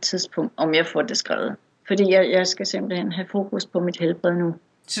nuværende tidspunkt, om jeg får det skrevet. Fordi jeg skal simpelthen have fokus på mit helbred nu.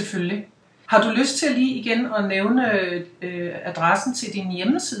 Selvfølgelig. Har du lyst til lige igen at nævne adressen til din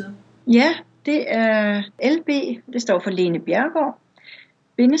hjemmeside? Ja, det er LB, det står for Lene Bjerregaard,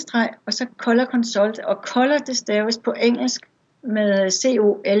 _, og så Color Consult, og Color det staves på engelsk med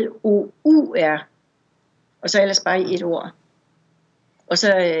COLOUR, og så ellers bare i et ord. Og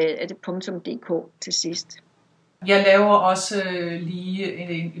så er det .dk til sidst. Jeg laver også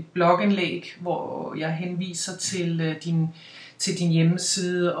lige et blogindlæg, hvor jeg henviser til til din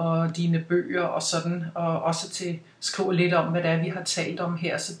hjemmeside og dine bøger og sådan, og også til skrive lidt om, hvad det er, vi har talt om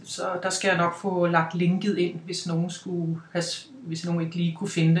her. Så der skal jeg nok få lagt linket ind, hvis nogen ikke lige kunne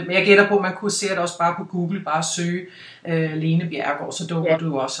finde det. Men jeg gætter på, at man kunne se det også bare på Google, bare søge Lene Bjerregaard, så dukker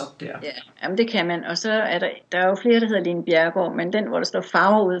du også op der. Ja, jamen det kan man. Og så er der er jo flere, der hedder Lene Bjerregaard, men den, hvor der står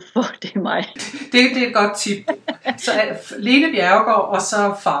farver ud for, det er mig. Det er et godt tip. Så Lene Bjerregaard og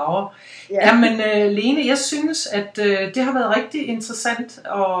så farver. Ja. Jamen Lene, jeg synes, at det har været rigtig interessant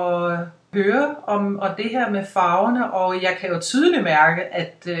at høre om det her med farverne, og jeg kan jo tydeligt mærke,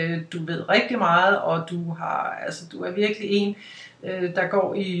 at du ved rigtig meget, og du er virkelig en, der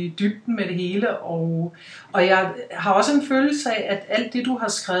går i dybden med det hele, og jeg har også en følelse af, at alt det, du har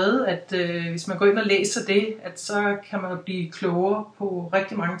skrevet, at hvis man går ind og læser det, at så kan man blive klogere på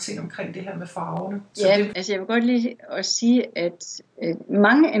rigtig mange ting omkring det her med farverne. Så ja, altså jeg vil godt lige også sige, at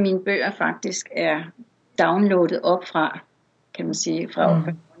mange af mine bøger faktisk er downloadet op fra, kan man sige, fra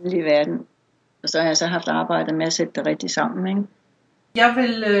den åndelige verden. Og så har jeg så haft arbejdet med at sætte det rigtigt sammen, ikke?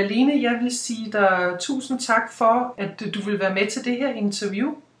 Lene, jeg vil sige dig tusind tak for, at du vil være med til det her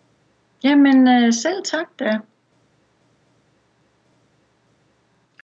interview. Jamen, selv tak da.